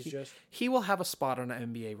really. He's just he will have a spot on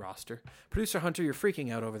an NBA roster. Producer Hunter, you're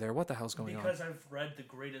freaking out over there. What the hell's going on? Because I've read the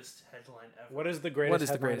greatest headline ever. what is the greatest? What is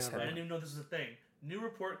the headline greatest ever? I didn't even know this was a thing. New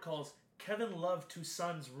report calls Kevin Love to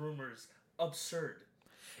Suns rumors absurd.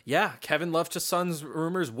 Yeah, Kevin Love to Suns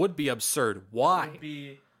rumors would be absurd. Why? Would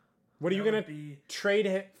be What are you that gonna would be trade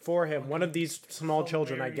it for him? One of these small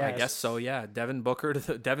children, I hilarious. guess. I guess so. Yeah, Devin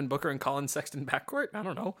Booker and Colin Sexton backcourt. I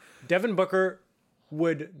don't know. Devin Booker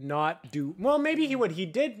would not do well. Maybe he would. He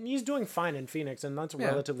did. He's doing fine in Phoenix, and that's a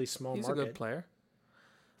relatively small He's market. a good player.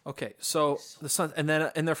 Okay, so the Suns, and then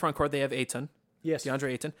in their front court they have Ayton, Yes.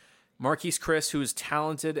 DeAndre Ayton, Marquise Chris, who's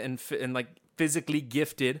talented and like physically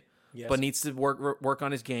gifted, Yes. but needs to work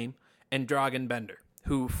on his game, and Dragan Bender,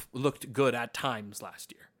 who looked good at times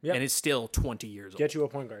last year, Yep. and is still 20 years old. Get you a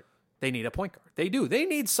point guard. They need a point guard. They do. They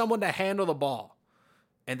need someone to handle the ball,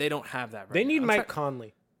 and they don't have that right They now. need I'm Mike try-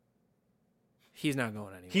 Conley. He's not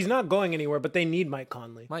going anywhere. He's not going anywhere, but they need Mike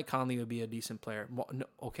Conley. Mike Conley would be a decent player. Well, no,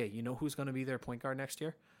 okay, you know who's going to be their point guard next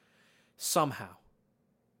year? Somehow,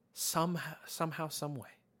 some way,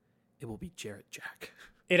 it will be Jarrett Jack.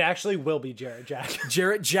 It actually will be Jarrett Jack.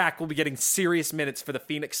 Jarrett Jack will be getting serious minutes for the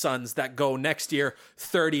Phoenix Suns that go next year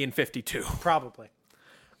 30-52. Probably.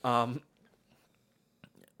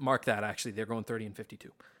 Mark that, actually. They're going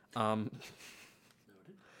 30-52.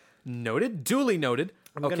 Noted. Duly noted.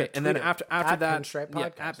 Okay, and then after at that, Pinstripe yeah,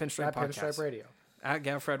 Podcast, at Pinstripe Podcast. Pinstripe Radio. At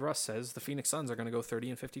Gavfred Russ says the Phoenix Suns are going to go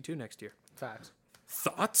 30-52 next year. Facts.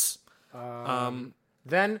 Thoughts?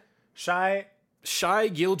 Then Shai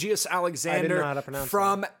Gilgeous I didn't know how to Alexander pronounce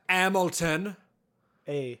from Hamilton.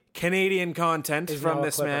 A. Canadian content Is from now a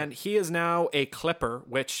this Clipper. man. He is now a Clipper,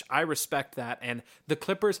 which I respect that. And the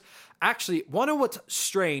Clippers, actually, one of what's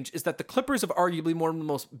strange is that the Clippers have arguably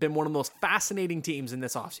been one of the most fascinating teams in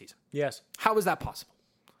this offseason. Yes. How is that possible?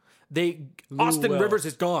 Austin Will. Rivers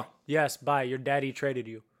is gone. Yes. Bye. Your daddy traded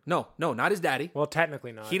you. No, not his daddy. Well,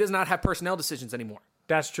 technically not. He does not have personnel decisions anymore.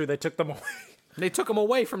 That's true. They took them away. They took him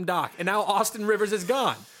away from Doc, and now Austin Rivers is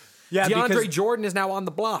gone. Yeah, DeAndre because Jordan is now on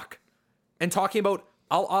the block and talking about,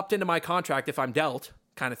 I'll opt into my contract if I'm dealt,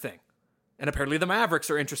 kind of thing. And apparently the Mavericks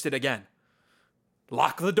are interested again.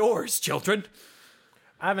 Lock the doors, children.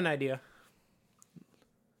 I have an idea.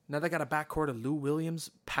 Now they got a backcourt of Lou Williams,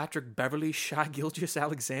 Patrick Beverly, Shai Gilgeous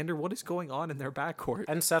Alexander. What is going on in their backcourt?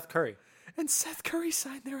 And Seth Curry. And Seth Curry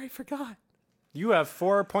signed there, I forgot. You have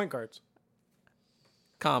 4 point guards.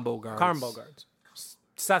 Combo guards. Combo guards.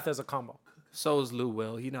 Seth is a combo. So is Lou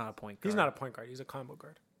Will. He's not a point guard. He's not a point guard. He's a combo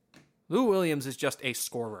guard. Lou Williams is just a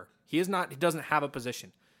scorer. He doesn't have a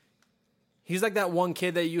position. He's like that one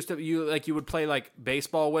kid that you would play like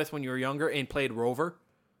baseball with when you were younger and played Rover.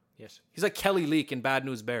 Yes. He's like Kelly Leak in Bad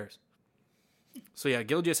News Bears. So yeah,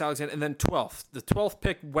 Gilgeous Alexander, and then 12th. The 12th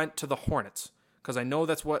pick went to the Hornets because I know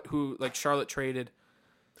that's who Charlotte traded.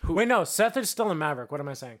 Wait, no. Seth is still a Maverick. What am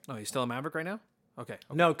I saying? Oh, he's still a Maverick right now? Okay.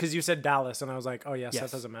 No, because you said Dallas, and I was like, oh, yeah, Yes.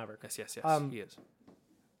 Seth is a Maverick. Yes, he is.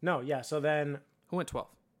 No, yeah. So then Who went 12th?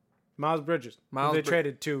 Miles Bridges. Miles They Brid-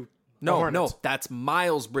 traded to the No, Hornets. that's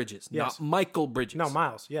Miles Bridges, Yes. not Michael Bridges. No,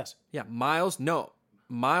 Miles. Yes. Yeah, Miles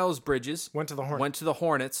Bridges Went to the Hornets. Went to the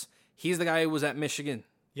Hornets. He's the guy who was at Michigan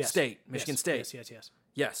State. Michigan Yes. State. Yes.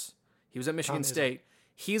 Yes. He was at Michigan Tom Izzo. State.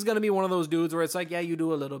 He's going to be one of those dudes where it's like, yeah, you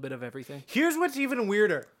do a little bit of everything. Here's what's even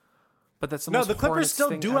weirder. But that's the No, most the Clippers Hornets still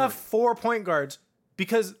thing do ever. have 4 point guards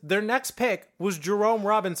because their next pick was Jerome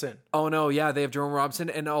Robinson. Oh, no, yeah, they have Jerome Robinson.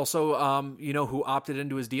 And also, you know who opted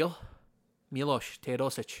into his deal? Milos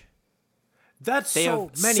Teodosic. That's They so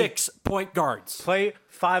have many. 6 point guards. Play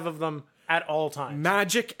 5 of them at all times.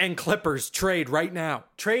 Magic and Clippers trade right now.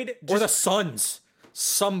 Trade Or the just Suns.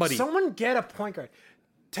 Somebody. someone get a point guard.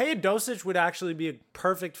 Teodosic would actually be a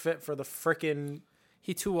perfect fit for the frickin'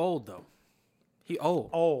 He too old, though. He old.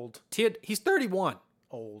 old. He's 31.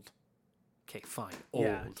 Old. Okay, fine. Old.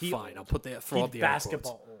 Yeah, he fine. old. I'll put throw He's out the air quotes.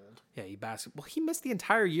 basketball old. Yeah, he basketball. Well, he missed the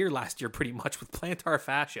entire year last year pretty much with plantar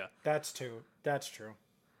fascia. That's true.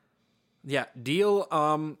 Yeah, deal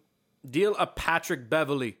a Patrick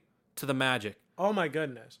Beverly to the Magic. Oh my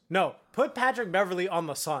goodness. No, put Patrick Beverly on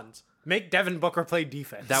the Suns. Make Devin Booker play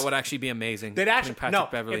defense. That would actually be amazing. They'd actually putting no.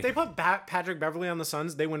 Patrick Beverly. If they put Patrick Beverly on the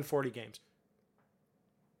Suns, they win 40 games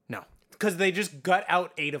No. because they just gut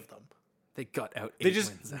out 8 of them. They gut out 8 They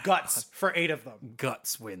just wins. guts for 8 of them.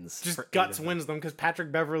 Guts wins. Just for 8 guts of them. wins them because Patrick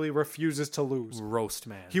Beverly refuses to lose. Roast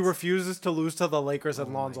man. He refuses to lose to the Lakers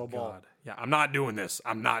and Lonzo Ball. God. Yeah, I'm not doing this.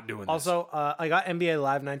 I'm not doing this. Also, I got NBA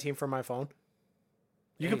Live 19 for my phone.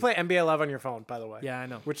 You can play NBA Live on your phone, by the way. Yeah, I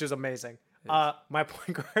know. Which is amazing. My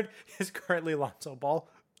point guard is currently Lonzo Ball.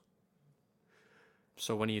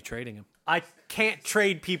 So when are you trading him? I can't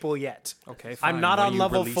trade people yet. Okay, fine. I'm not When on are you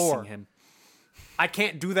level releasing 4. Him? I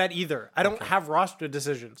can't do that either. I don't have roster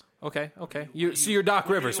decisions. Okay. So you're Doc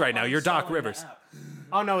Rivers right now. You're Doc Rivers.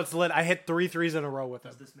 Oh no, it's lit. I hit 3 threes in a row with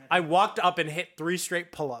him. I walked up and hit 3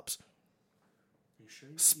 straight pull-ups.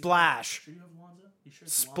 Splash.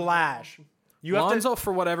 Splash. You have Lonzo,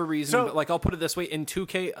 for whatever reason, So- but like I'll put it this way: in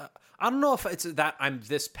 2K, I don't know if it's that I'm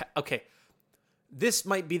this. Okay, this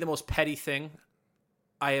might be the most petty thing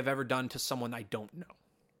I have ever done to someone I don't know.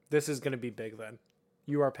 This is going to be big then.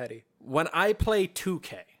 You are petty. When I play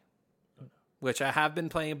 2K, which I have been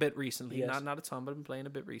playing a bit recently, Yes. not a ton, but I've been playing a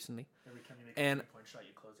bit recently. Every time you make And- a 3-point shot,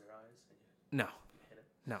 you close your eyes and you No, hit it.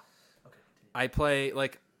 no. Okay, continue. I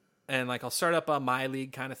play I'll start up a my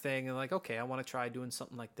league kind of thing, and like, okay, I want to try doing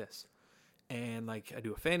something like this, and like I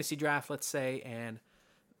do a fantasy draft, let's say, and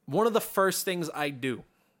one of the first things I do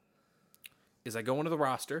is I go into the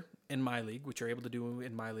roster in my league, which you're able to do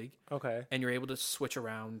in my league, Okay. and you're able to switch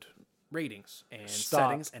around ratings and Stop.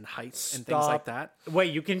 settings and heights and things like that.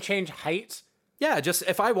 Wait, you can change heights? Yeah, just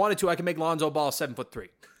if I wanted to, I can make Lonzo Ball 7'3".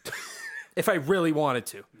 If I really wanted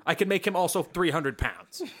to, I can make him also 300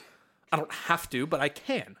 pounds. I don't have to, but I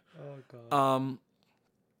can. Oh god.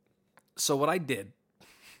 So what I did,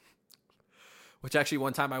 which actually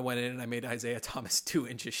one time I went in and I made Isaiah Thomas 2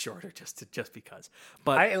 inches shorter just because.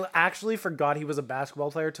 But I actually forgot he was a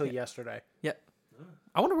basketball player till yesterday. yeah,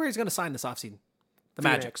 I wonder where he's going to sign this offseason. The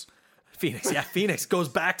Magic. Phoenix. Yeah, Phoenix goes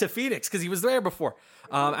back to Phoenix because he was there before.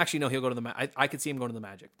 Actually, no, he'll go to the Magic. I could see him going to the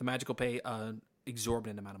Magic. The Magic will pay an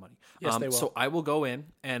exorbitant amount of money. Yes, they will. So I will go in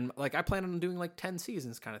and like I plan on doing like 10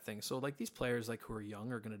 seasons kind of thing. So like these players like who are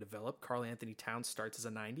young are going to develop. Karl Anthony Towns starts as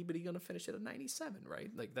a 90, but he's going to finish at a 97,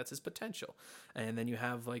 right? Like that's his potential. And then you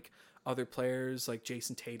have like other players like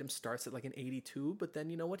Jason Tatum starts at like an 82, but then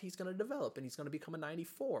you know what? He's going to develop and he's going to become a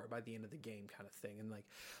 94 by the end of the game kind of thing. And like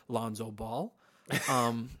Lonzo Ball,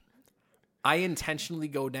 I intentionally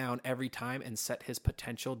go down every time and set his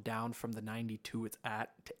potential down from the 92 it's at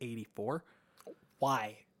to 84.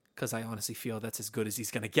 Why? Because I honestly feel that's as good as he's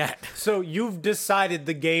going to get. So you've decided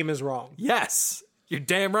the game is wrong. Yes. You're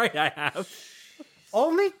damn right I have.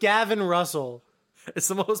 Only Gavin Russell It's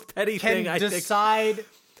the most petty can thing I think. decide.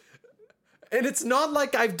 And it's not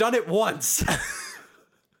like I've done it once.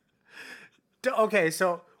 Okay,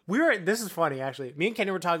 so this is funny actually. Me and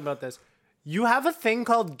Kenny were talking about this. You have a thing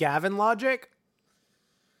called Gavin logic.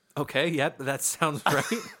 Okay, yep, that sounds right.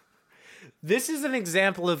 This is an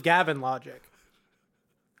example of Gavin logic.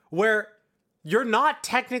 Where you're not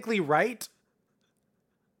technically right,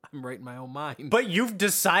 I'm right in my own mind. but you've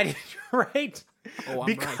decided you're right. Oh, I'm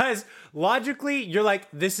because logically, you're like,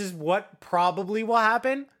 this is what probably will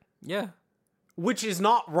happen, Yeah. which is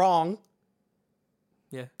not wrong,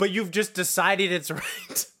 Yeah. but you've just decided it's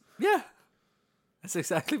right. Yeah. That's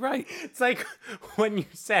exactly right. It's like when you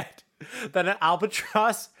said that an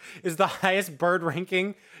albatross is the highest bird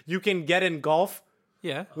ranking you can get in golf,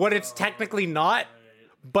 Yeah. when it's technically not,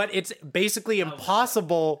 but it's basically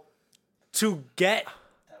impossible to get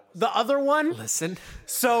the other one. Listen.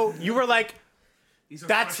 So you were like,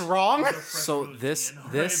 that's wrong. So this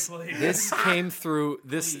came through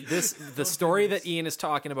the story that Ian is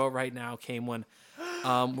talking about right now came when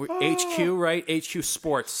HQ, right? HQ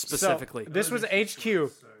Sports specifically. So, this was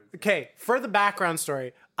HQ. Okay, for the background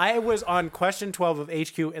story, I was on question 12 of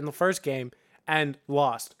HQ in the first game and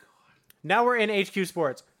lost. Now we're in HQ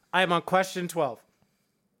Sports. I am on question 12.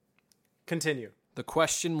 Continue. The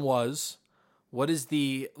question was, what is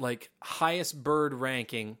the like highest bird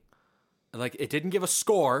ranking? Like it didn't give a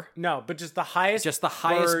score, No, but just the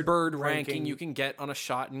highest bird ranking you can get on a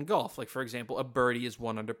shot in golf. Like for example, a birdie is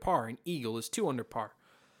 1 under par, an eagle is 2 under par.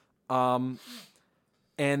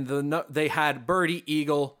 And they had birdie,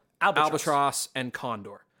 eagle, albatross, and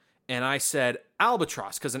condor. And I said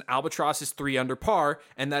albatross because an albatross is 3 under par,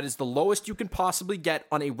 and that is the lowest you can possibly get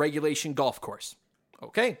on a regulation golf course.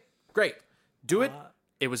 Okay, great. Do it.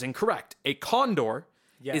 It was incorrect. A condor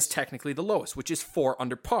is technically the lowest, which is 4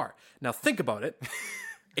 under par. Now think about it.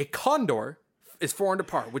 A condor is 4 under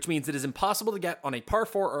par, which means it is impossible to get on a par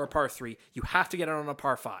 4 or a par 3. You have to get it on a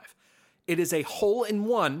par 5. It is a hole in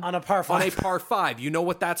one On a par 5. On a par 5. You know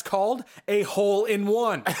what that's called? A hole in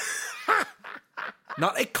one.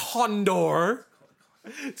 Not a condor.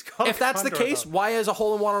 It's called If that's the Condor, case, though. why is a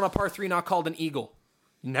hole-in-one on a par 3 not called an eagle?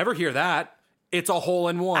 You never hear that. It's a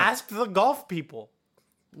hole-in-one. Ask the golf people.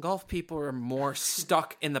 Golf people are more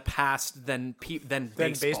stuck in the past than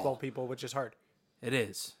Baseball people, which is hard. It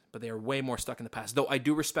is, but they are way more stuck in the past. Though I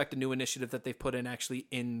do respect a new initiative that they've put in actually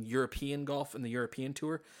in European golf and the European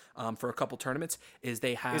Tour for a couple tournaments is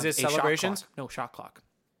they have Is it a celebrations? shot clock. No, shot clock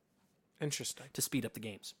Interesting. to speed up the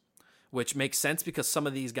games, which makes sense because some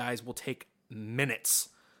of these guys will take minutes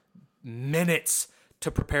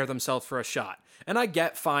to prepare themselves for a shot. And I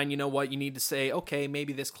get, fine, you know what, you need to say, okay,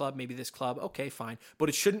 maybe this club, okay, fine. But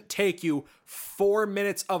it shouldn't take you 4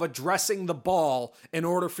 minutes of addressing the ball in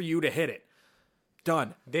order for you to hit it.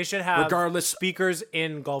 Done. They should have Regardless- speakers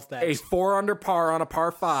in golf A bags. 4 under par on a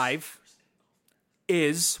par 5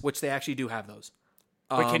 is, which they actually do have those.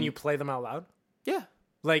 But can you play them out loud? Yeah.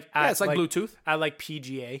 Like Yeah, it's like Bluetooth. At like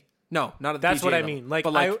PGA. No, not at the That's PGA what I level. mean. Like,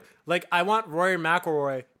 But I want Rory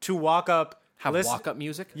McIlroy to walk up. have listen- walk-up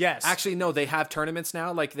music? Yes. Actually, no, they have tournaments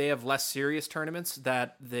now. Like, they have less serious tournaments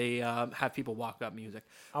that they have people walk up music.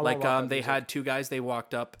 want Like, walk-up they music. had 2 guys, they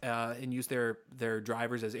walked up and used their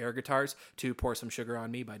drivers as air guitars to Pour Some Sugar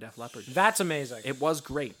on Me by Def Leppard. That's amazing. It was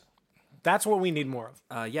great. That's what we need more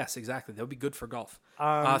of. Yes, exactly. That would be good for golf.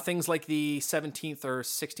 Things like the 17th or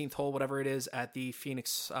 16th hole, whatever it is, at the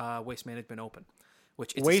Phoenix Waste Management Open.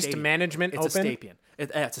 Which it's a Waste stadium. Management it's Open? A stadium.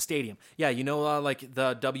 It's a stadium. Yeah, you know, like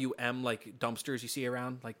the WM like dumpsters you see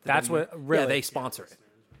around, like the That's W- what- really? Yeah, they sponsor it.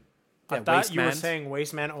 I Yeah, thought Waste you were Man's- saying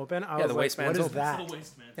Wasteman Open. I Yeah, was the like, Waste what Man's is Open. that? The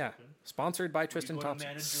waste man. Yeah, sponsored by Tristan Go and Thompson.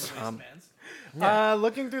 manage your waste mans.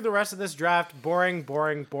 Looking through the rest of this draft, boring.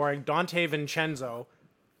 Dante Vincenzo.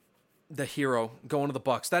 The hero going to the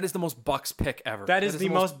Bucks. That is the most Bucks pick ever. That is the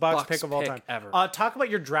most Bucks pick of all time. ever. Talk about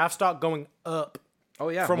your draft stock going up. Oh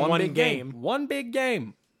yeah, from one big game. One big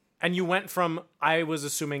game. And you went from, I was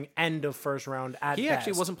assuming, end of first round at He best.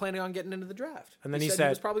 actually wasn't planning on getting into the draft. And then he he said-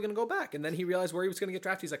 was probably going to go back, and then he realized where he was going to get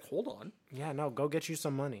drafted. He's like, hold on. Yeah, no, go get you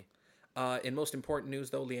some money. In most important news,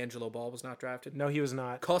 though, LiAngelo Ball was not drafted. No, he was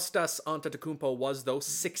not. Kostas Antetokounmpo was, though,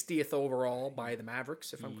 60th overall by the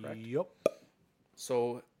Mavericks, if I'm correct. Yup.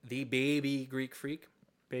 So the baby Greek freak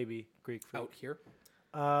Baby Greek freak. out here.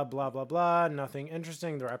 Blah, blah, blah. Nothing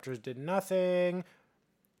interesting. The Raptors did nothing.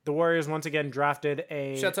 The Warriors once again drafted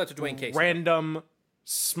a Shouts out to Dwayne Casey. random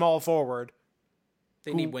small forward.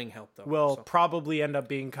 They need wing help, though. Will so probably end up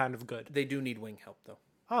being kind of good. they do need wing help, though.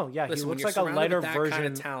 Oh, yeah. Listen, he when looks you're like a surrounded lighter with that version. kind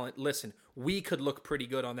of talent, listen, we could look pretty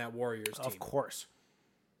good on that Warriors team. Of course.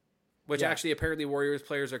 Which yeah. actually, apparently, Warriors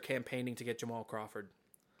players are campaigning to get Jamal Crawford.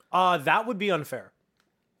 That would be unfair.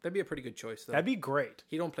 That'd be a pretty good choice, though. That'd be great.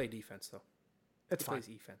 He don't play defense, though. It's He fine. plays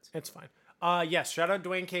defense. It's fine. Yes. Shout out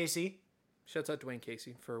Dwayne Casey. Shouts out Dwayne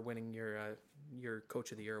Casey for winning your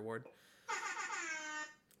Coach of the Year award.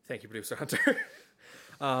 Thank you, producer Hunter.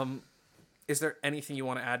 Is there anything you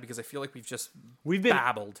want to add? Because I feel like we've been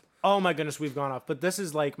babbled. Oh my goodness, we've gone off. But this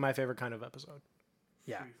is like my favorite kind of episode.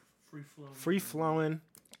 Yeah, Free flowing. Free flowing.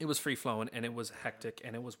 it was free flowing and it was hectic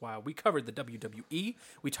and it was wild. We covered the WWE.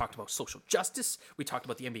 We talked about social justice. We talked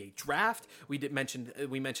about the NBA draft. We mentioned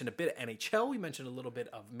a bit of NHL. We mentioned a little bit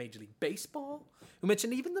of Major League Baseball. We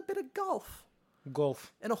mentioned even a bit of golf.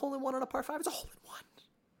 Golf. And a hole in one on a par 5 is a hole in one.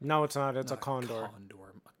 No, it's not. It's a condor. A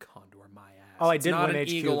condor, my ass. Oh, I It's did not win an HQ,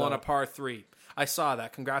 eagle on though. a par 3. I saw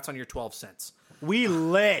that. Congrats on your 12 cents. We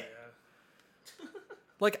lit.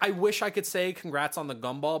 Like, I wish I could say congrats on the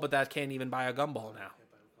gumball, but that can't even buy a gumball now.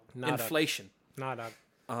 Not Inflation, Not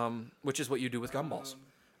up. which is what you do with gumballs.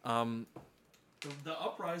 The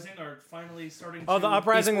Uprising are finally starting Oh, to the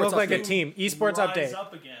Uprising Esports look like a update. team. Esports rise update.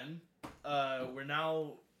 up again. We're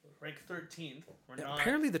now ranked 13th. We're not.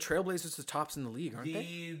 Apparently, the Trailblazers are the tops in the league, aren't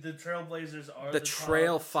they? The Trailblazers are The top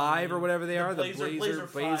Trail 5 or whatever they are. The Blazer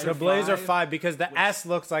Blazer The Blazer 5. 5 because the S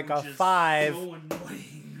looks like a which is 5. So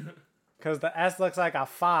annoying. Because the S looks like a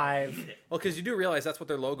 5. Well, because you do realize that's what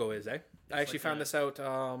their logo is, eh? I actually like found that. this out is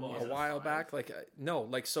a it while 5?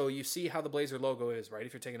 back. So you see how the Blazer logo is, right?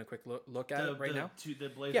 If you're taking a quick look at it right now. The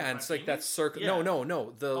Blazer Yeah, and it's like that Martinis? circle. Yeah.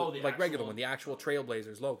 No. The Oh, the like regular actual- one, the actual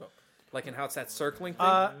Trailblazers logo. Like, and how it's that circling thing.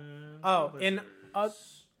 Oh, in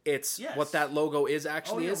It's Yes. what that logo is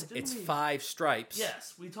actually yeah, is. didn't It's we? 5 stripes.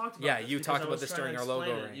 Yes, we talked about Yeah, this you because talked I about was this trying during to our logo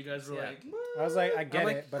explain it. rank. You guys were Yeah. like, "What?" I was like, I get I'm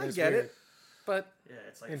like, it, but I it's get weird. it. But Yeah,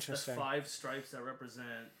 it's like the Interesting. 5 stripes that represent.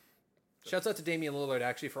 shouts out to Damian Lillard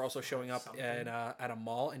actually for also showing up Something. at a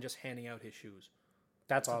mall and just handing out his shoes.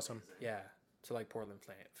 That's awesome. Yeah, to like Portland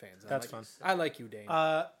fans. That's fun. fun. I like you, Dame.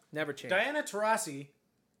 Never change. Diana Taurasi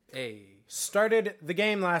Hey, started the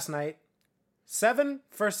game last night. 7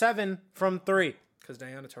 for 7 from 3 because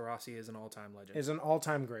Diana Taurasi is an all-time legend. is an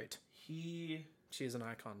all-time great. He She is an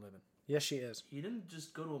icon living. Yes, she is. He didn't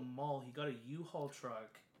just go to a mall. He got a U-Haul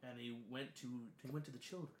truck and he went to the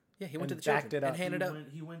children. Yeah, he went to And the children backed it up. and handed out.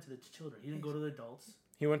 He went to the children. He didn't go to the adults.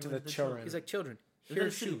 He went to the children. He's like, children, It was at a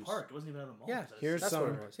here's city shoes. park. It wasn't even at a mall. Yeah, It was at a here's that's city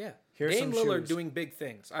what some- it was. Yeah, here's Dame some Lillard shoes. doing big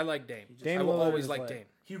things. I like Dame. Dame I will Lillard always is like like- Dame.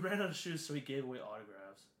 He ran out of shoes, so he gave away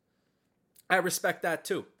autographs. I respect that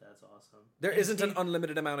too. That's awesome. There And isn't an Dame,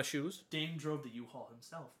 unlimited amount of shoes. Dame drove the U-Haul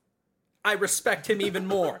himself. I respect him even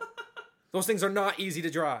more. Those things are not easy to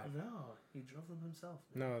drive. No, he drove them himself.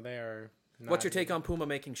 No, they are. Not. What's your take on Puma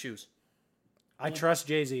making shoes? I trust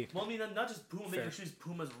Jay-Z. Well, I mean, not just Puma Fair. making shoes.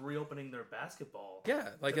 Puma's reopening their basketball. Yeah,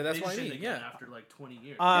 like that's what I division mean. again Yeah. After like 20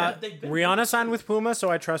 years. They've been Rihanna signed with Puma, so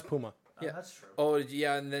I trust Puma. Yeah. That's true. Oh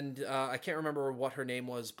yeah, and then I can't remember what her name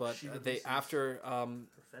was, but She they releases- after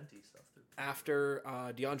For Fenty stuff.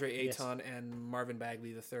 DeAndre Yes. Ayton and Marvin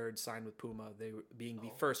Bagley III signed with Puma, they were being the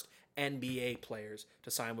first NBA players to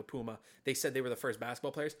sign with Puma. They said they were the first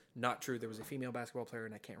basketball players. Not true. There was a female basketball player,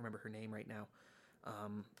 and I can't remember her name right now.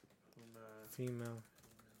 Female.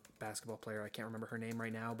 Basketball player, I can't remember her name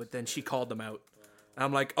right now. But then she called them out.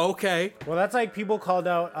 I'm like, okay. Well, that's like people called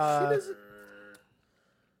out.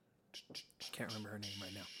 Can't remember her name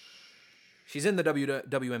right now. She's in the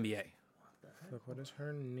WNBA. Look, what is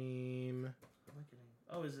her name?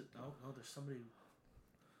 Oh, is it? Oh, no, there's somebody.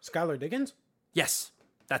 Skylar Diggins? Yes,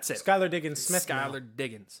 that's it. Skylar Diggins Smith. now. Skylar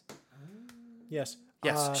Diggins. Yes.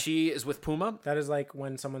 Yes, she is with Puma. That is like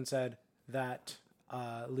when someone said that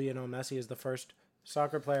Lionel Messi is the first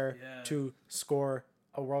soccer player Yeah. to score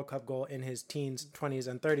a World Cup goal in his teens, 20s,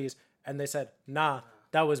 and 30s. And they said, nah,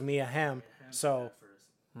 that was Mia Hamm. So,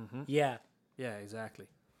 yeah. Yeah, exactly.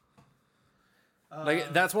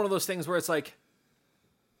 Like that's one of those things where it's like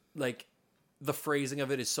the phrasing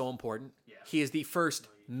of it is so important. Yeah. He is the first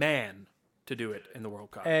man to do it in the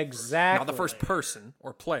World Cup. Exactly. Not the first person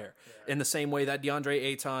or player. In the same way that DeAndre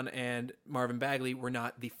Ayton and Marvin Bagley were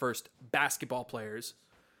not the first basketball players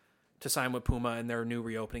to sign with Puma in their new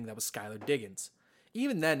reopening. That was Skylar Diggins.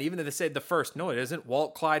 Even then, even if they said the first, no, it isn't.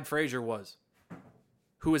 Walt Clyde Frazier was.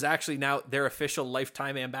 Who is actually now their official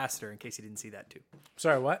lifetime ambassador, in case you didn't see that too.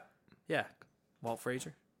 Sorry, what? Yeah. Walt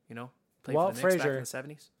Frazier, you know? Played Walt for the Knicks Frazier. back in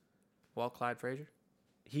the 70s. Walt Clyde Frazier.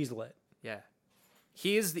 He's lit. Yeah.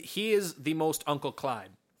 He is the most Uncle Clyde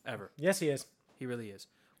ever. Yes, he is. He really is.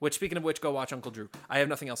 Which, speaking of which, go watch Uncle Drew. I have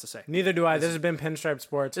nothing else to say. Neither do I. This has been Pinstripe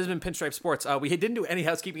Sports. This has been Pinstripe Sports. We didn't do any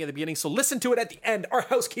housekeeping at the beginning, so listen to it at the end. Our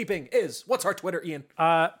housekeeping is, what's our Twitter, Ian?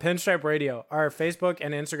 Pinstripe Radio. Our Facebook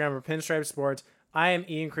and Instagram are Pinstripe Sports. I am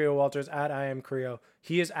Ian Creo Walters at I am Creo.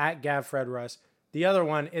 He is at Gav Fred Russ. The other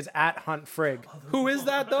one is at Hunt Frigg. Who is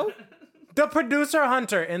that, though? The producer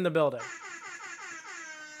Hunter in the building.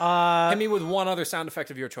 Hit me with one other sound effect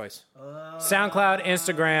of your choice. SoundCloud,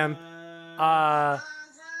 Instagram.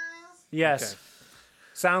 Yes. Okay.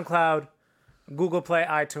 SoundCloud, Google Play,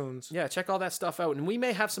 iTunes. Yeah, check all that stuff out. And we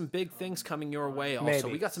may have some big things coming your way also.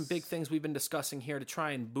 Maybe. We got some big things we've been discussing here to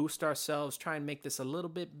try and boost ourselves, try and make this a little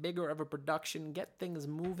bit bigger of a production, get things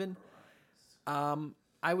moving.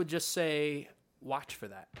 I would just say watch for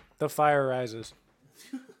that. The fire rises.